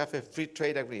now, we have a free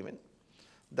trade agreement.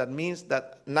 That means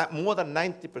that more than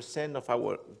 90% of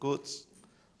our goods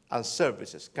and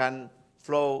services can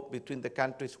flow between the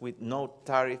countries with no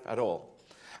tariff at all.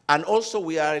 And also,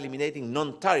 we are eliminating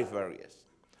non-tariff barriers.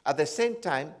 At the same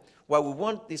time, what we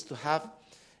want is to have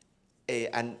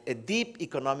a deep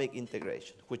economic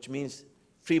integration, which means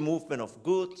free movement of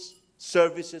goods,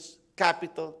 services,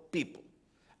 capital, people.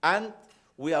 And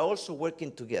we are also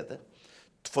working together,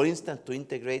 for instance, to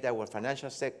integrate our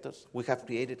financial sectors. We have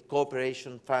created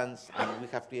cooperation funds, and we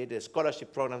have created a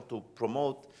scholarship program to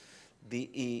promote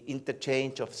the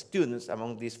interchange of students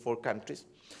among these 4 countries.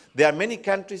 There are many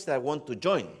countries that want to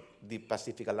join the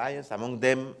Pacific Alliance. Among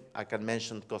them, I can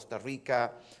mention Costa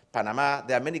Rica, Panama.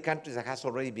 There are many countries that have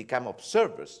already become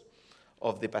observers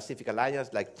of the Pacific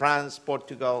Alliance, like France,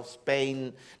 Portugal,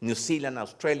 Spain, New Zealand,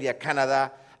 Australia,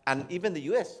 Canada, and even the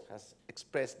US has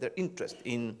expressed their interest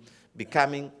in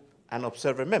becoming an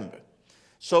observer member.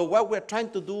 So what we're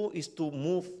trying to do is to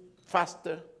move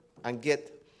faster and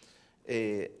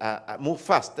move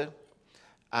faster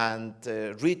and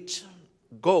reach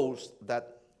goals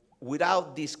that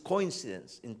without this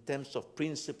coincidence in terms of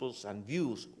principles and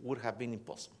views would have been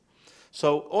impossible.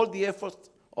 So all the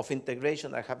efforts of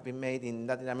integration that have been made in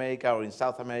Latin America or in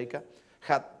South America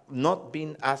have not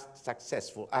been as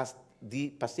successful as the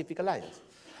Pacific Alliance.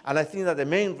 And I think that the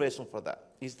main reason for that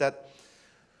is that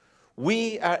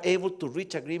we are able to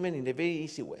reach agreement in a very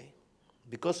easy way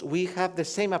because we have the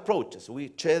same approaches.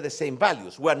 We share the same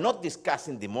values. We are not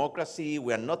discussing democracy.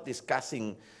 We are not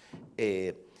discussing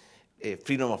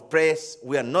freedom of press.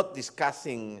 We are not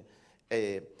discussing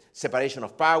separation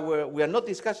of power. We are not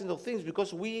discussing those things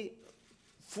because we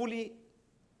fully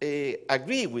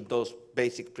agree with those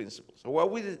basic principles. So what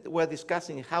we are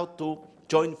discussing is how to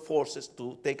join forces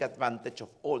to take advantage of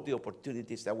all the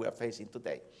opportunities that we are facing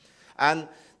today. And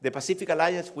the Pacific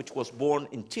Alliance, which was born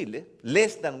in Chile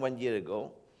less than 1 year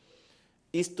ago,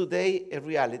 is today a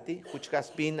reality which has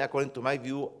been, according to my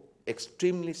view,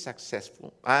 extremely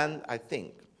successful. And I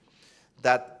think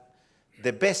that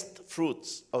the best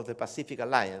fruits of the Pacific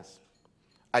Alliance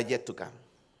are yet to come.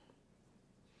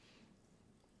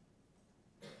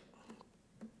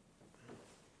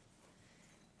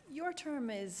 Your term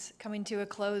is coming to a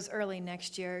close early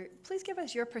next year. Please give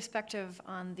us your perspective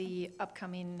on the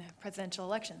upcoming presidential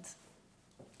elections.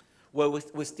 Well,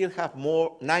 we still have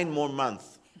 9 more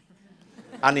months.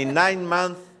 And in 9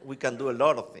 months, we can do a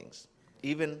lot of things,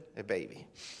 even a baby.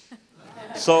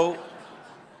 So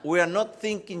we are not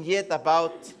thinking yet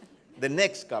about the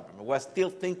next government. We're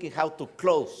still thinking how to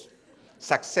close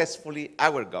successfully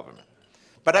our government.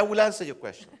 But I will answer your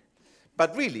question.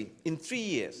 But really, in 3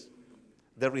 years,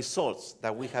 the results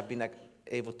that we have been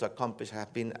able to accomplish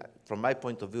have been, from my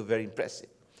point of view, very impressive.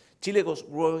 Chile was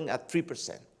growing at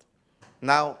 3%.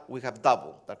 Now we have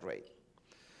doubled that rate.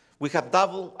 We have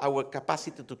doubled our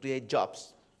capacity to create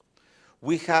jobs.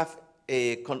 We have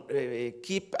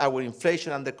keep our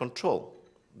inflation under control.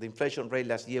 The inflation rate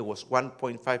last year was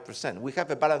 1.5%. We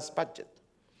have a balanced budget.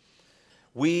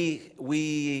 We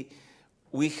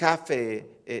have an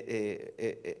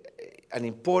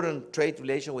important trade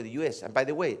relation with the US. And by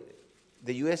the way,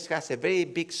 the US has a very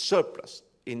big surplus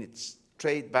in its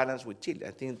trade balance with Chile.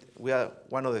 I think we are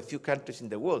one of the few countries in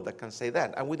the world that can say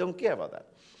that, and we don't care about that.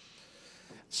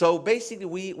 So basically,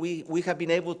 we have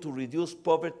been able to reduce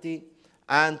poverty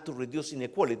and to reduce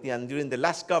inequality, and during the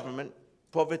last government,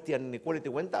 poverty and inequality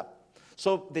went up.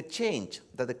 So the change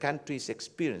that the country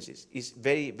experiences is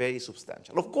very, very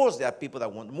substantial. Of course, there are people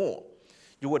that want more.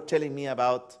 You were telling me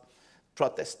about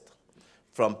protests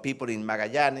from people in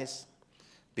Magallanes,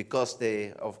 because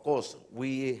of course,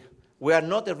 we are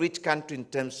not a rich country in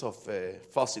terms of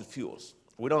fossil fuels.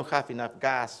 We don't have enough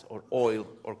gas or oil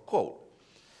or coal.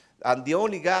 And the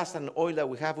only gas and oil that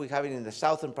we have it in the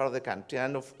southern part of the country.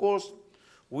 And of course,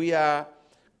 we are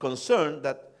concerned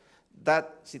that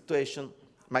that situation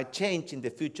might change in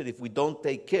the future if we don't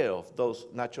take care of those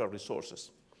natural resources.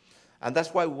 And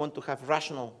that's why we want to have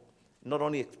rational, not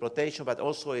only exploitation, but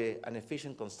also an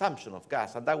efficient consumption of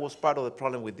gas. And that was part of the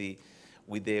problem with the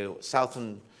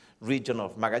southern region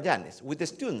of Magallanes. With the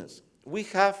students, we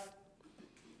have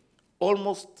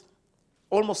almost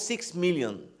 6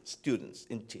 million students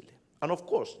in Chile. And of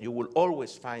course, you will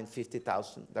always find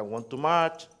 50,000 that want to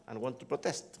march and want to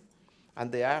protest.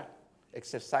 And they are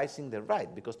exercising their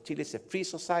right, because Chile is a free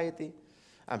society,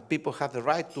 and people have the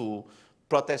right to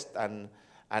protest and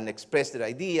express their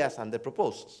ideas and their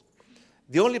proposals.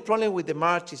 The only problem with the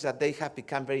march is that they have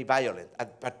become very violent,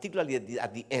 particularly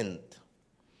at the end.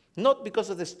 Not because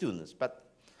of the students, but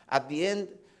at the end,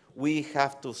 we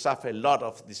have to suffer a lot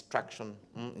of destruction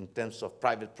in terms of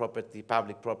private property,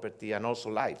 public property, and also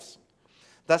lives.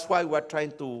 That's why we're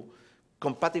trying to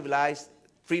compatibilize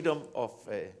freedom of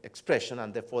expression,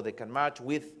 and therefore they can march,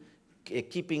 with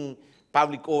keeping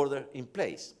public order in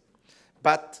place.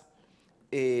 But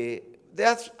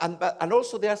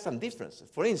also there are some differences.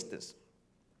 For instance,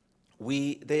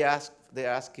 they are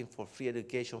asking for free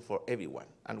education for everyone,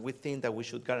 and we think that we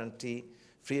should guarantee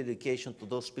free education to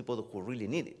those people who really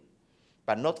need it,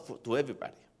 but not to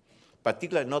everybody,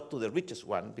 particularly not to the richest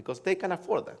one, because they can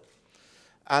afford that.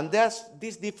 And there's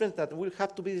this difference that will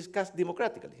have to be discussed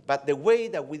democratically. But the way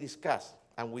that we discuss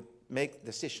and we make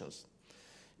decisions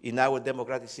in our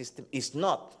democratic system is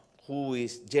not who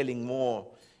is yelling more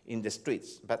in the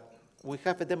streets, but we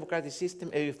have a democratic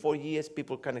system. Every 4 years,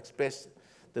 people can express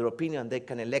their opinion, they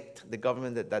can elect the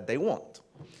government that they want.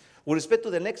 With respect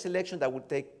to the next election that will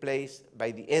take place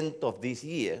by the end of this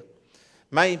year,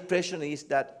 my impression is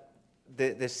that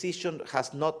the decision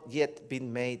has not yet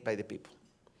been made by the people.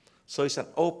 So it's an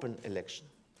open election.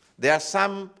 There are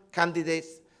some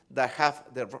candidates that have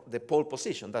the pole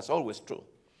position. That's always true.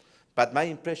 But my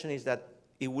impression is that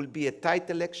it will be a tight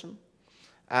election,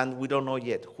 and we don't know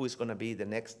yet who is going to be the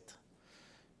next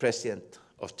president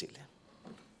of Chile.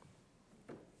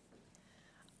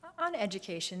 On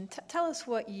education, tell us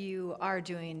what you are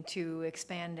doing to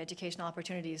expand educational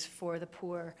opportunities for the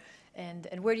poor, and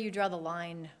where do you draw the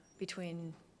line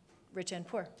between rich and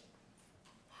poor?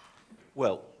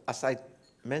 Well, as I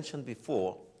mentioned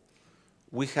before,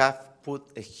 we have put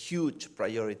a huge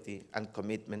priority and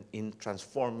commitment in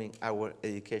transforming our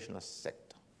educational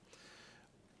sector.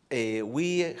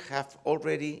 We have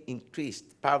already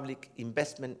increased public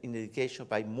investment in education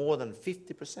by more than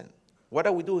 50%. What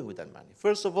are we doing with that money?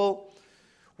 First of all,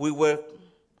 we were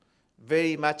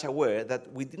very much aware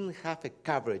that we didn't have a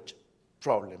coverage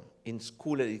problem in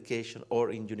school education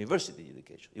or in university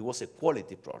education. It was a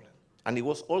quality problem. And it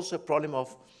was also a problem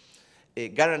of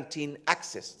guaranteeing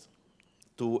access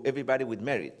to everybody with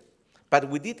merit. But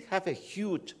we did have a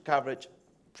huge coverage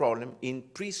problem in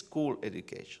preschool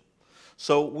education.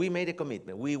 So we made a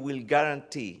commitment. We will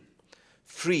guarantee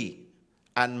free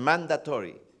and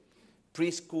mandatory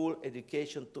preschool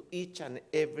education to each and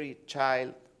every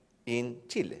child in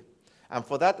Chile. And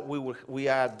for that, we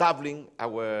are doubling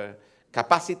our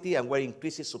capacity, and we're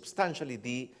increasing substantially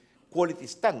the quality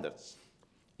standards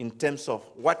in terms of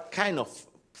what kind of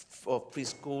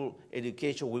preschool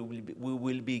education we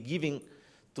will be giving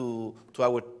to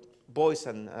our boys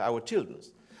and our children.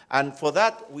 And for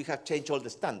that, we have changed all the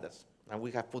standards, and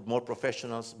we have put more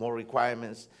professionals, more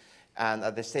requirements, and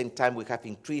at the same time, we have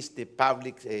increased the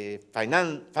public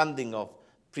funding of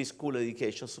preschool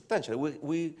education substantially.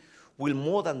 We will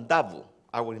more than double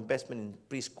our investment in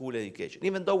preschool education,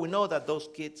 even though we know that those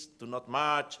kids do not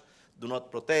march, do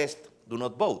not protest, do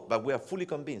not vote. But we are fully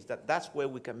convinced that that's where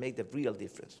we can make the real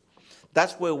difference.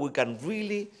 That's where we can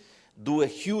really do a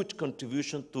huge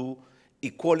contribution to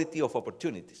equality of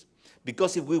opportunities.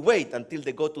 Because if we wait until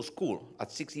they go to school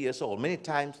at 6 years old, many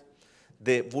times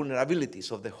the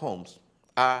vulnerabilities of the homes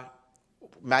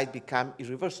might become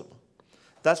irreversible.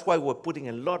 That's why we're putting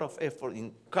a lot of effort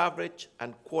in coverage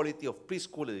and quality of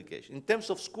preschool education. In terms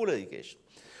of school education,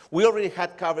 we already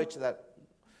had coverage that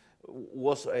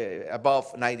was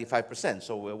above 95%,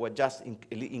 so we're just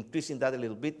increasing that a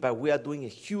little bit, but we are doing a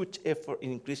huge effort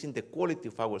in increasing the quality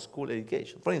of our school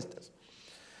education. For instance,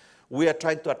 we are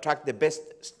trying to attract the best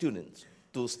students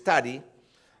to study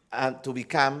and to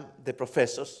become the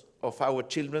professors of our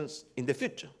children in the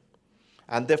future.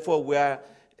 And therefore, we are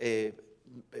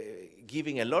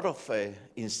giving a lot of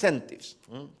incentives.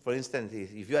 For instance,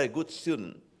 if you are a good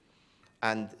student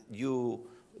and you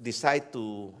decide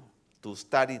to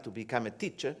study to become a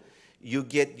teacher, you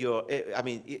get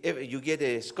you get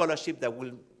a scholarship that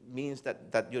will means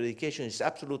that your education is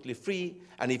absolutely free.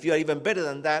 And if you are even better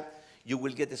than that, you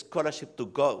will get a scholarship to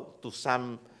go to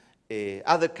some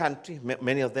other country.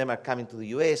 Many of them are coming to the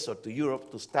US or to Europe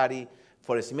to study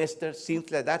for a semester,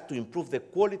 things like that, to improve the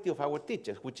quality of our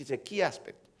teachers, which is a key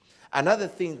aspect. Another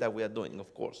thing that we are doing,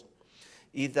 of course,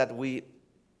 is that we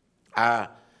are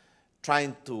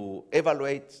trying to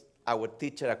evaluate our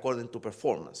teacher according to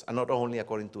performance and not only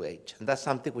according to age. And that's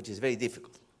something which is very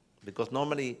difficult because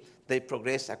normally they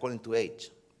progress according to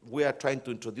age. We are trying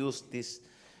to introduce these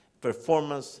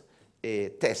performance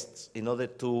tests in order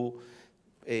to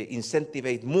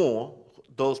incentivize more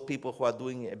those people who are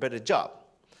doing a better job.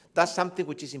 That's something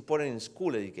which is important in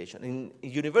school education. In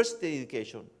university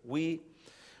education, we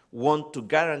want to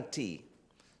guarantee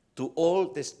to all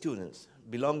the students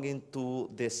belonging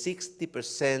to the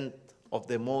 60% of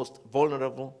the most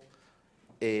vulnerable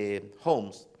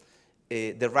homes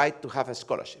the right to have a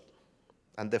scholarship.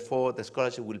 And therefore, the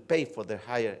scholarship will pay for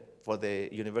the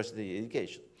university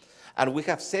education. And we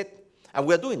have said, and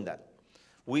we are doing that.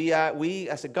 We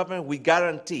as a government, we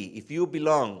guarantee if you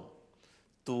belong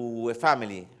to a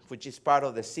family which is part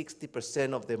of the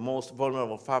 60% of the most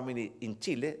vulnerable family in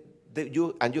Chile,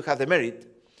 and you have the merit,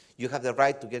 you have the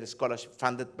right to get a scholarship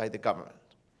funded by the government.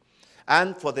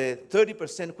 And for the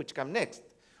 30% which come next,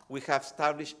 we have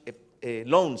established a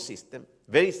loan system,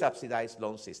 very subsidized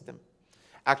loan system.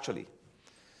 Actually,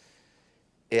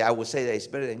 I would say that it's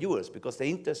better than yours because the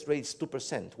interest rate is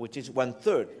 2%, which is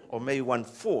 1/3 or maybe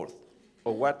 1/4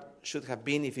 of what should have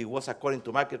been if it was according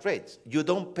to market rates. You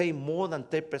don't pay more than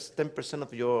 10%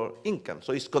 of your income,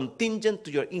 so it's contingent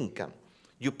to your income.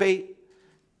 You pay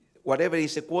whatever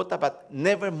is a quota, but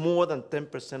never more than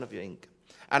 10% of your income.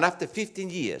 And after 15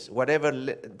 years, whatever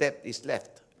debt is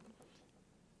left,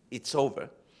 it's over,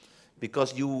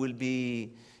 because you will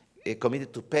be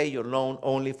committed to pay your loan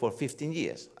only for 15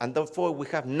 years. And therefore, we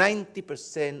have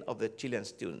 90% of the Chilean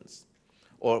students,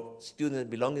 or students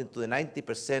belonging to the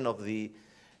 90% of the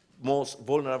most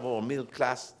vulnerable or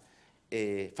middle-class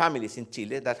families in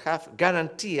Chile that have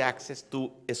guaranteed access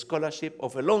to a scholarship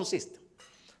of a loan system.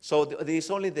 So there is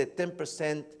only the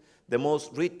 10%, the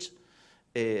most rich,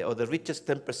 or the richest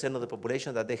 10% of the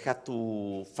population that they have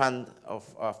to fund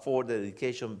for the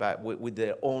education with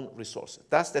their own resources.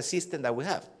 That's the system that we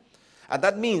have. And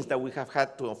that means that we have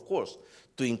had to, of course,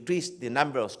 to increase the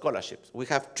number of scholarships. We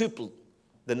have tripled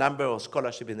the number of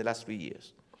scholarships in the last 3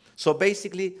 years. So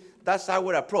basically, that's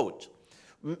our approach.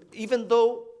 Even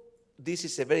though this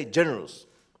is a very generous,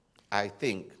 I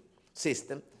think,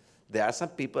 system, there are some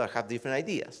people that have different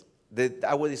ideas.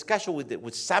 Our discussion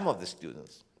with some of the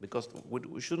students, because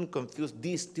we shouldn't confuse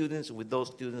these students with those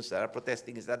students that are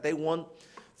protesting, is that they want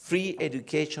free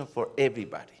education for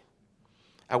everybody.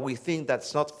 And we think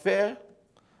that's not fair,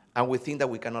 and we think that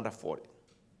we cannot afford it.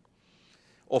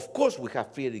 Of course, we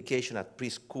have free education at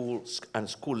preschool and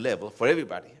school level for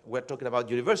everybody. We're talking about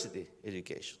university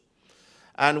education.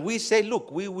 And we say,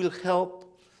 look, we will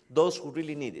help those who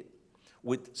really need it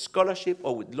with scholarship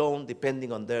or with loan,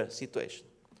 depending on their situation.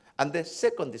 And the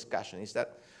second discussion is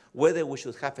that whether we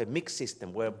should have a mixed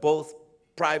system where both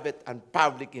private and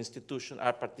public institutions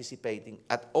are participating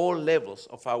at all levels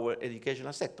of our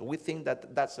educational sector. We think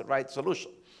that that's the right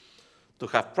solution, to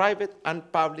have private and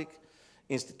public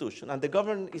institutions. And the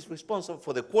government is responsible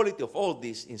for the quality of all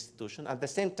these institutions, at the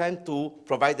same time to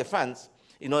provide the funds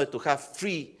in order to have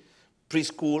free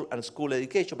preschool and school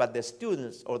education, but the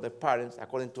students or the parents,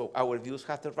 according to our views,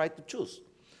 have the right to choose.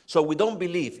 So we don't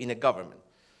believe in a government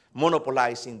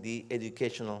monopolizing the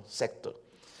educational sector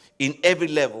in every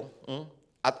level,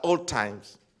 at all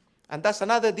times, And that's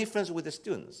another difference with the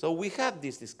students. So we have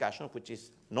this discussion, which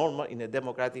is normal in a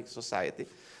democratic society.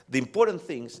 The important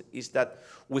thing is that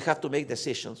we have to make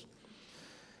decisions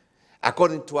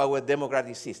according to our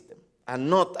democratic system, and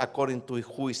not according to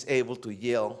who is able to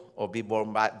yell or be more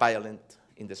violent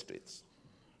in the streets.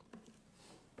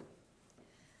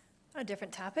 On a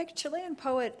different topic, Chilean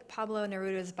poet Pablo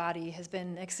Neruda's body has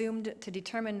been exhumed to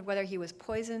determine whether he was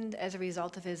poisoned as a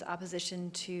result of his opposition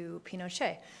to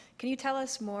Pinochet. Can you tell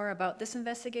us more about this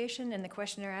investigation? And the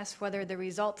questioner asks whether the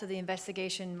results of the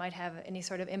investigation might have any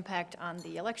sort of impact on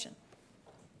the election.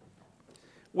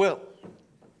 Well,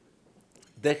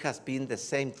 there has been the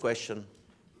same question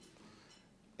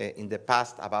in the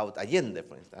past about Allende,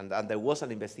 for instance, and there was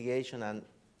an investigation, and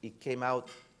it came out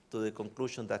to the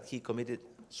conclusion that he committed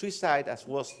suicide, as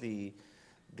was the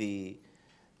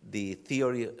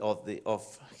theory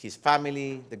of his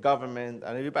family, the government,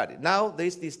 and everybody. Now there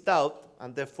is this doubt,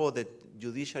 and therefore the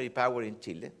judiciary power in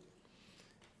Chile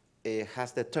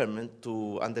has determined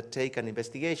to undertake an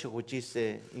investigation which is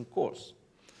in course.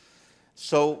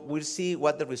 So we'll see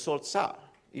what the results are,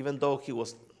 even though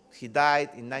he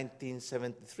died in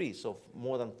 1973, so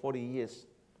more than 40 years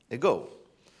ago.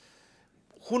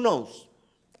 Who knows?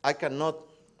 I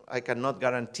cannot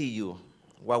guarantee you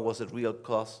what was the real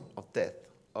cause of death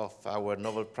of our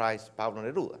Nobel Prize Pablo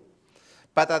Neruda.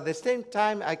 But at the same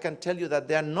time, I can tell you that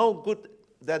there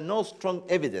are no strong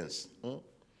evidence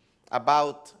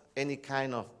about any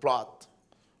kind of plot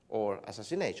or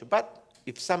assassination. But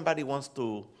if somebody wants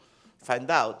to find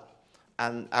out,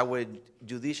 and our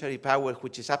judiciary power,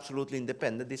 which is absolutely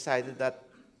independent, decided that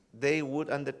they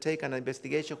would undertake an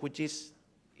investigation which is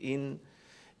in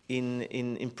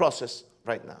process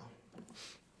right now.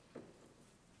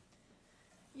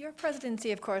 Your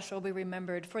presidency, of course, will be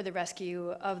remembered for the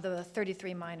rescue of the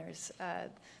 33 miners.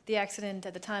 The accident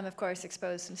at the time, of course,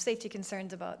 exposed some safety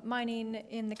concerns about mining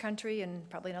in the country and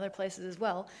probably in other places as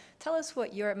well. Tell us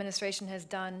what your administration has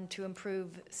done to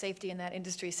improve safety in that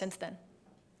industry since then.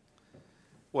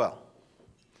 Well,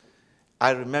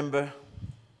 I remember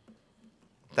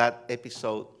that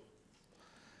episode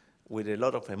with a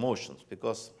lot of emotions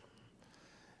because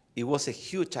it was a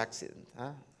huge accident.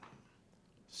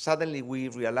 Suddenly we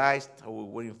realized, or we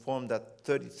were informed, that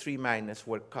 33 miners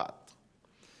were caught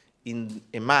in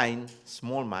a mine,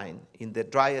 small mine, in the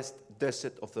driest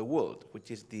desert of the world, which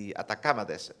is the Atacama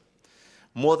Desert,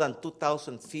 more than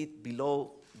 2,000 feet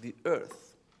below the earth.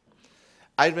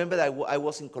 I remember that I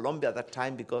was in Colombia at that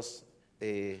time because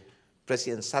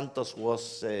President Santos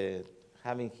was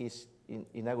having his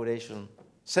inauguration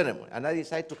ceremony, and I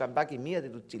decided to come back immediately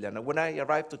to Chile. And when I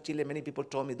arrived to Chile, many people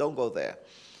told me, don't go there,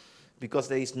 because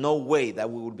there is no way that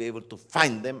we will be able to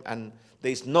find them, and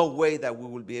there is no way that we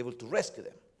will be able to rescue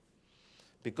them,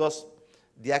 because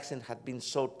the accident had been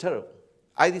so terrible.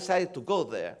 I decided to go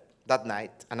there that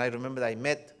night, and I remember that I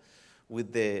met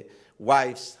with the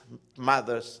wives,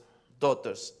 mothers,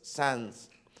 daughters, sons,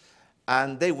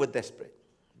 and they were desperate,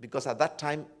 because at that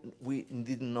time we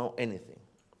didn't know anything.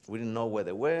 We didn't know where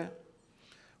they were.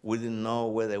 We didn't know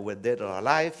whether they were dead or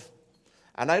alive.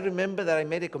 And I remember that I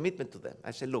made a commitment to them.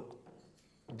 I said, look,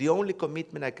 the only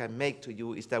commitment I can make to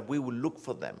you is that we will look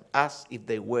for them as if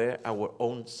they were our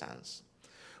own sons.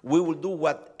 We will do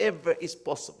whatever is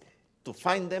possible to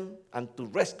find them and to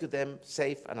rescue them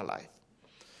safe and alive.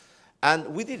 And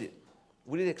we did it.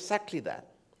 We did exactly that.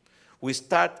 We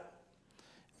started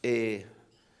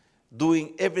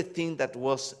doing everything that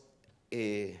was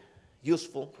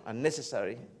useful and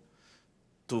necessary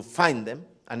to find them,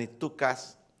 and it took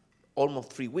us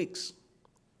almost 3 weeks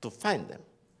to find them.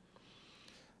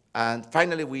 And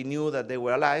finally, we knew that they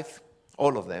were alive,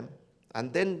 all of them,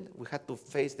 and then we had to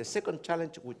face the second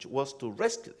challenge, which was to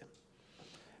rescue them.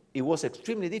 It was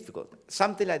extremely difficult.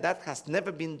 Something like that has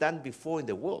never been done before in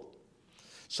the world.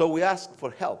 So we asked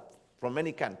for help from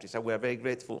many countries, and we are very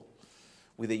grateful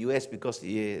with the US because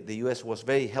the US was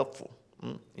very helpful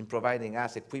in providing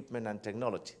us equipment and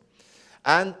technology.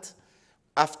 And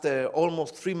after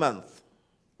almost 3 months,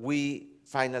 we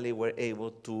finally were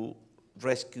able to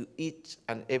rescue each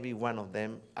and every one of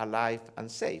them alive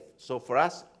and safe. So for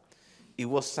us, it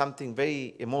was something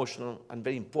very emotional and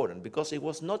very important, because it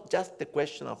was not just the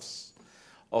question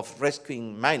of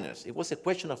rescuing miners. It was a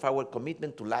question of our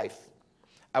commitment to life.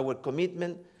 Our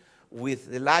commitment with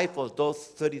the life of those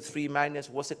 33 miners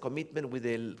was a commitment with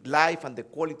the life and the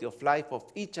quality of life of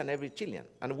each and every Chilean.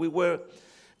 And we were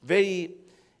very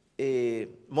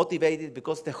motivated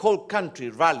because the whole country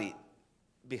rallied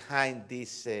behind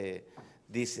this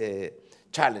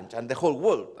challenge, and the whole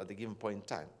world at a given point in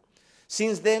time.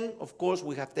 Since then, of course,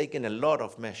 we have taken a lot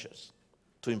of measures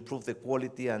to improve the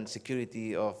quality and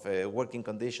security of working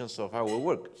conditions of our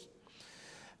workers.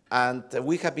 And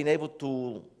we have been able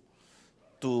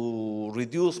to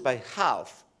reduce by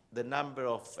half the number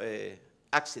of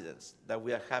accidents that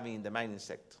we are having in the mining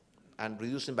sector, and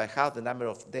reducing by half the number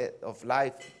of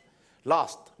life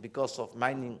lost because of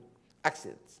mining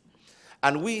accidents.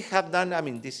 And we have done,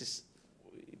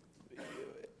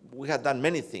 we have done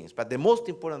many things, but the most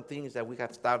important thing is that we have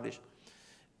established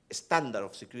a standard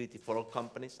of security for all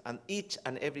companies, and each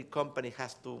and every company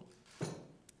has to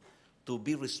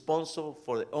be responsible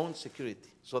for their own security.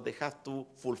 So they have to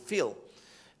fulfill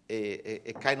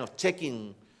a kind of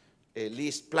checking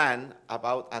list plan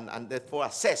about, and therefore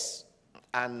assess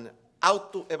and how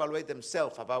to evaluate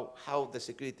themselves about how the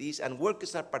security is, and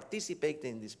workers are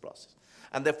participating in this process.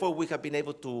 And therefore, we have been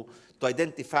able to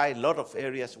identify a lot of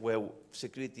areas where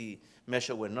security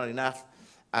measures were not enough,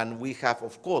 and we have,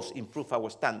 of course, improved our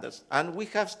standards. And we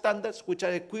have standards which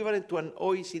are equivalent to an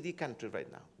OECD country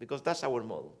right now, because that's our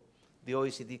model. The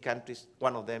OECD countries,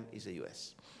 one of them is the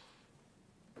US.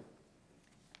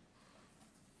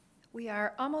 We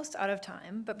are almost out of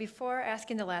time, but before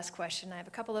asking the last question, I have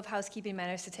a couple of housekeeping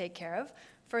matters to take care of.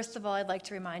 First of all, I'd like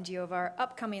to remind you of our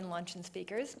upcoming luncheon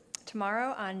speakers.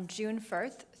 Tomorrow on June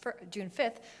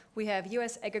 5th, we have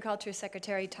U.S. Agriculture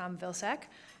Secretary Tom Vilsack.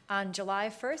 On July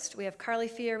 1st, we have Carly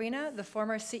Fiorina, the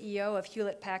former CEO of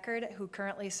Hewlett-Packard, who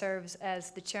currently serves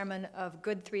as the chairman of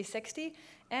Good 360.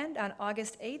 And on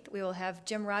August 8th, we will have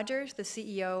Jim Rogers, the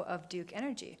CEO of Duke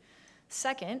Energy.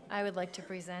 Second, I would like to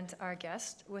present our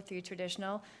guest with the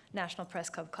traditional National Press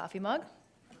Club coffee mug.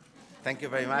 Thank you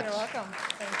very much. You're welcome.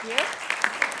 Thank you.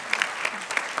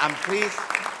 And please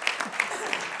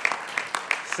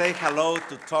say hello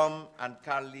to Tom and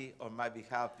Carly on my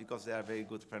behalf, because they are a very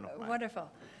good friend of mine.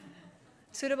 Wonderful.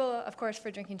 Suitable, of course,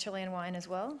 for drinking Chilean wine as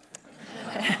well.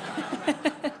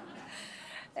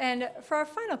 And for our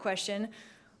final question,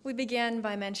 we began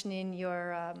by mentioning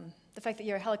your the fact that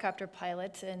you're a helicopter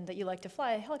pilot and that you like to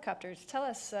fly helicopters. Tell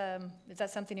us, is that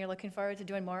something you're looking forward to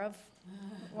doing more of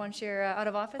once you're out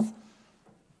of office?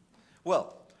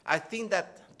 Well, I think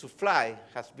that to fly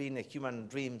has been a human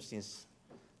dream since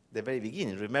the very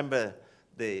beginning. Remember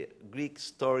the Greek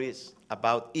stories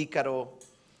about Icaro,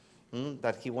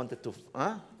 that he wanted to,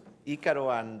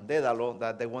 Icaro and Daedalo,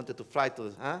 that they wanted to fly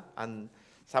to, and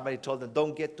somebody told them,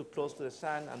 don't get too close to the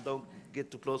sun and don't get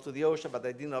too close to the ocean, but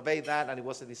they didn't obey that, and it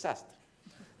was a disaster.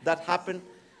 That happened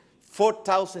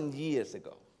 4,000 years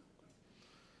ago.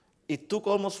 It took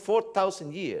almost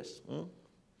 4,000 years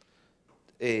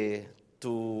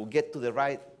to get to the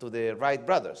Wright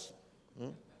brothers.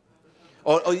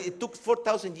 Or it took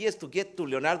 4,000 years to get to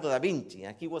Leonardo da Vinci,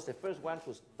 and he was the first one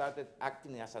who started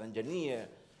acting as an engineer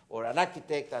or an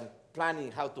architect and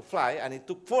planning how to fly, and it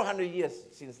took 400 years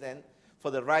since then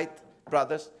for the Wright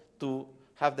brothers to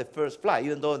have the first flight,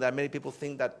 even though there are many people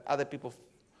think that other people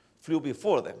flew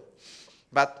before them.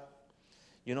 But,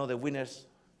 you know, the winners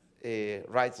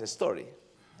writes a story.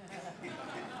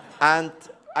 And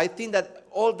I think that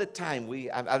all the time,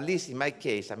 at least in my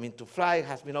case, to fly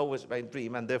has been always my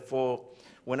dream, and therefore,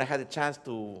 when I had a chance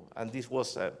to, and this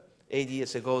was 8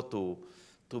 years ago,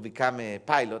 to become a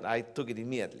pilot, I took it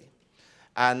immediately.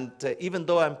 And even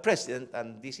though I'm president,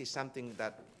 and this is something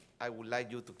that I would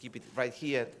like you to keep it right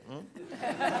here,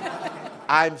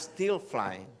 I'm still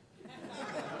flying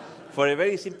for a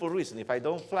very simple reason. If I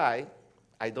don't fly,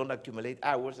 I don't accumulate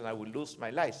hours and I will lose my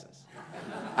license.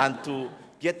 And to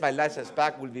get my license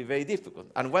back will be very difficult.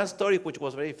 And one story which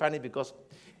was very funny, because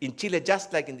in Chile,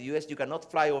 just like in the US, you cannot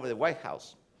fly over the White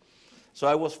House. So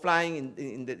I was flying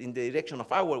in the direction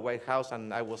of our White House,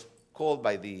 and I was called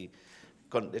by the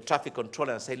traffic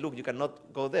controller and said, look, you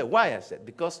cannot go there. Why? I said,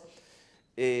 because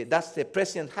that's the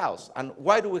president's house. And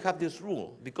why do we have this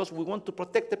rule? Because we want to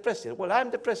protect the president. Well, I'm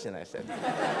the president, I said.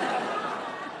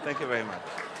 Thank you very much.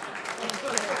 Thank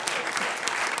you.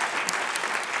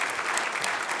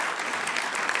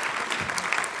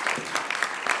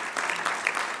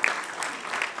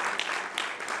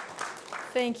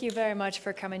 Thank you very much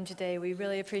for coming today. We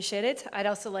really appreciate it. I'd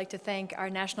also like to thank our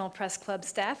National Press Club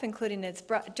staff, including its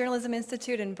Journalism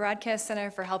Institute and Broadcast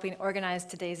Center, for helping organize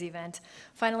today's event.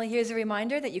 Finally, here's a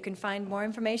reminder that you can find more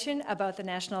information about the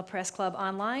National Press Club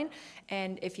online.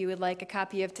 And if you would like a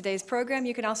copy of today's program,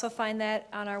 you can also find that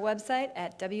on our website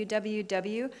at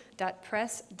www.press.org.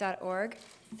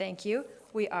 Thank you.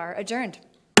 We are adjourned.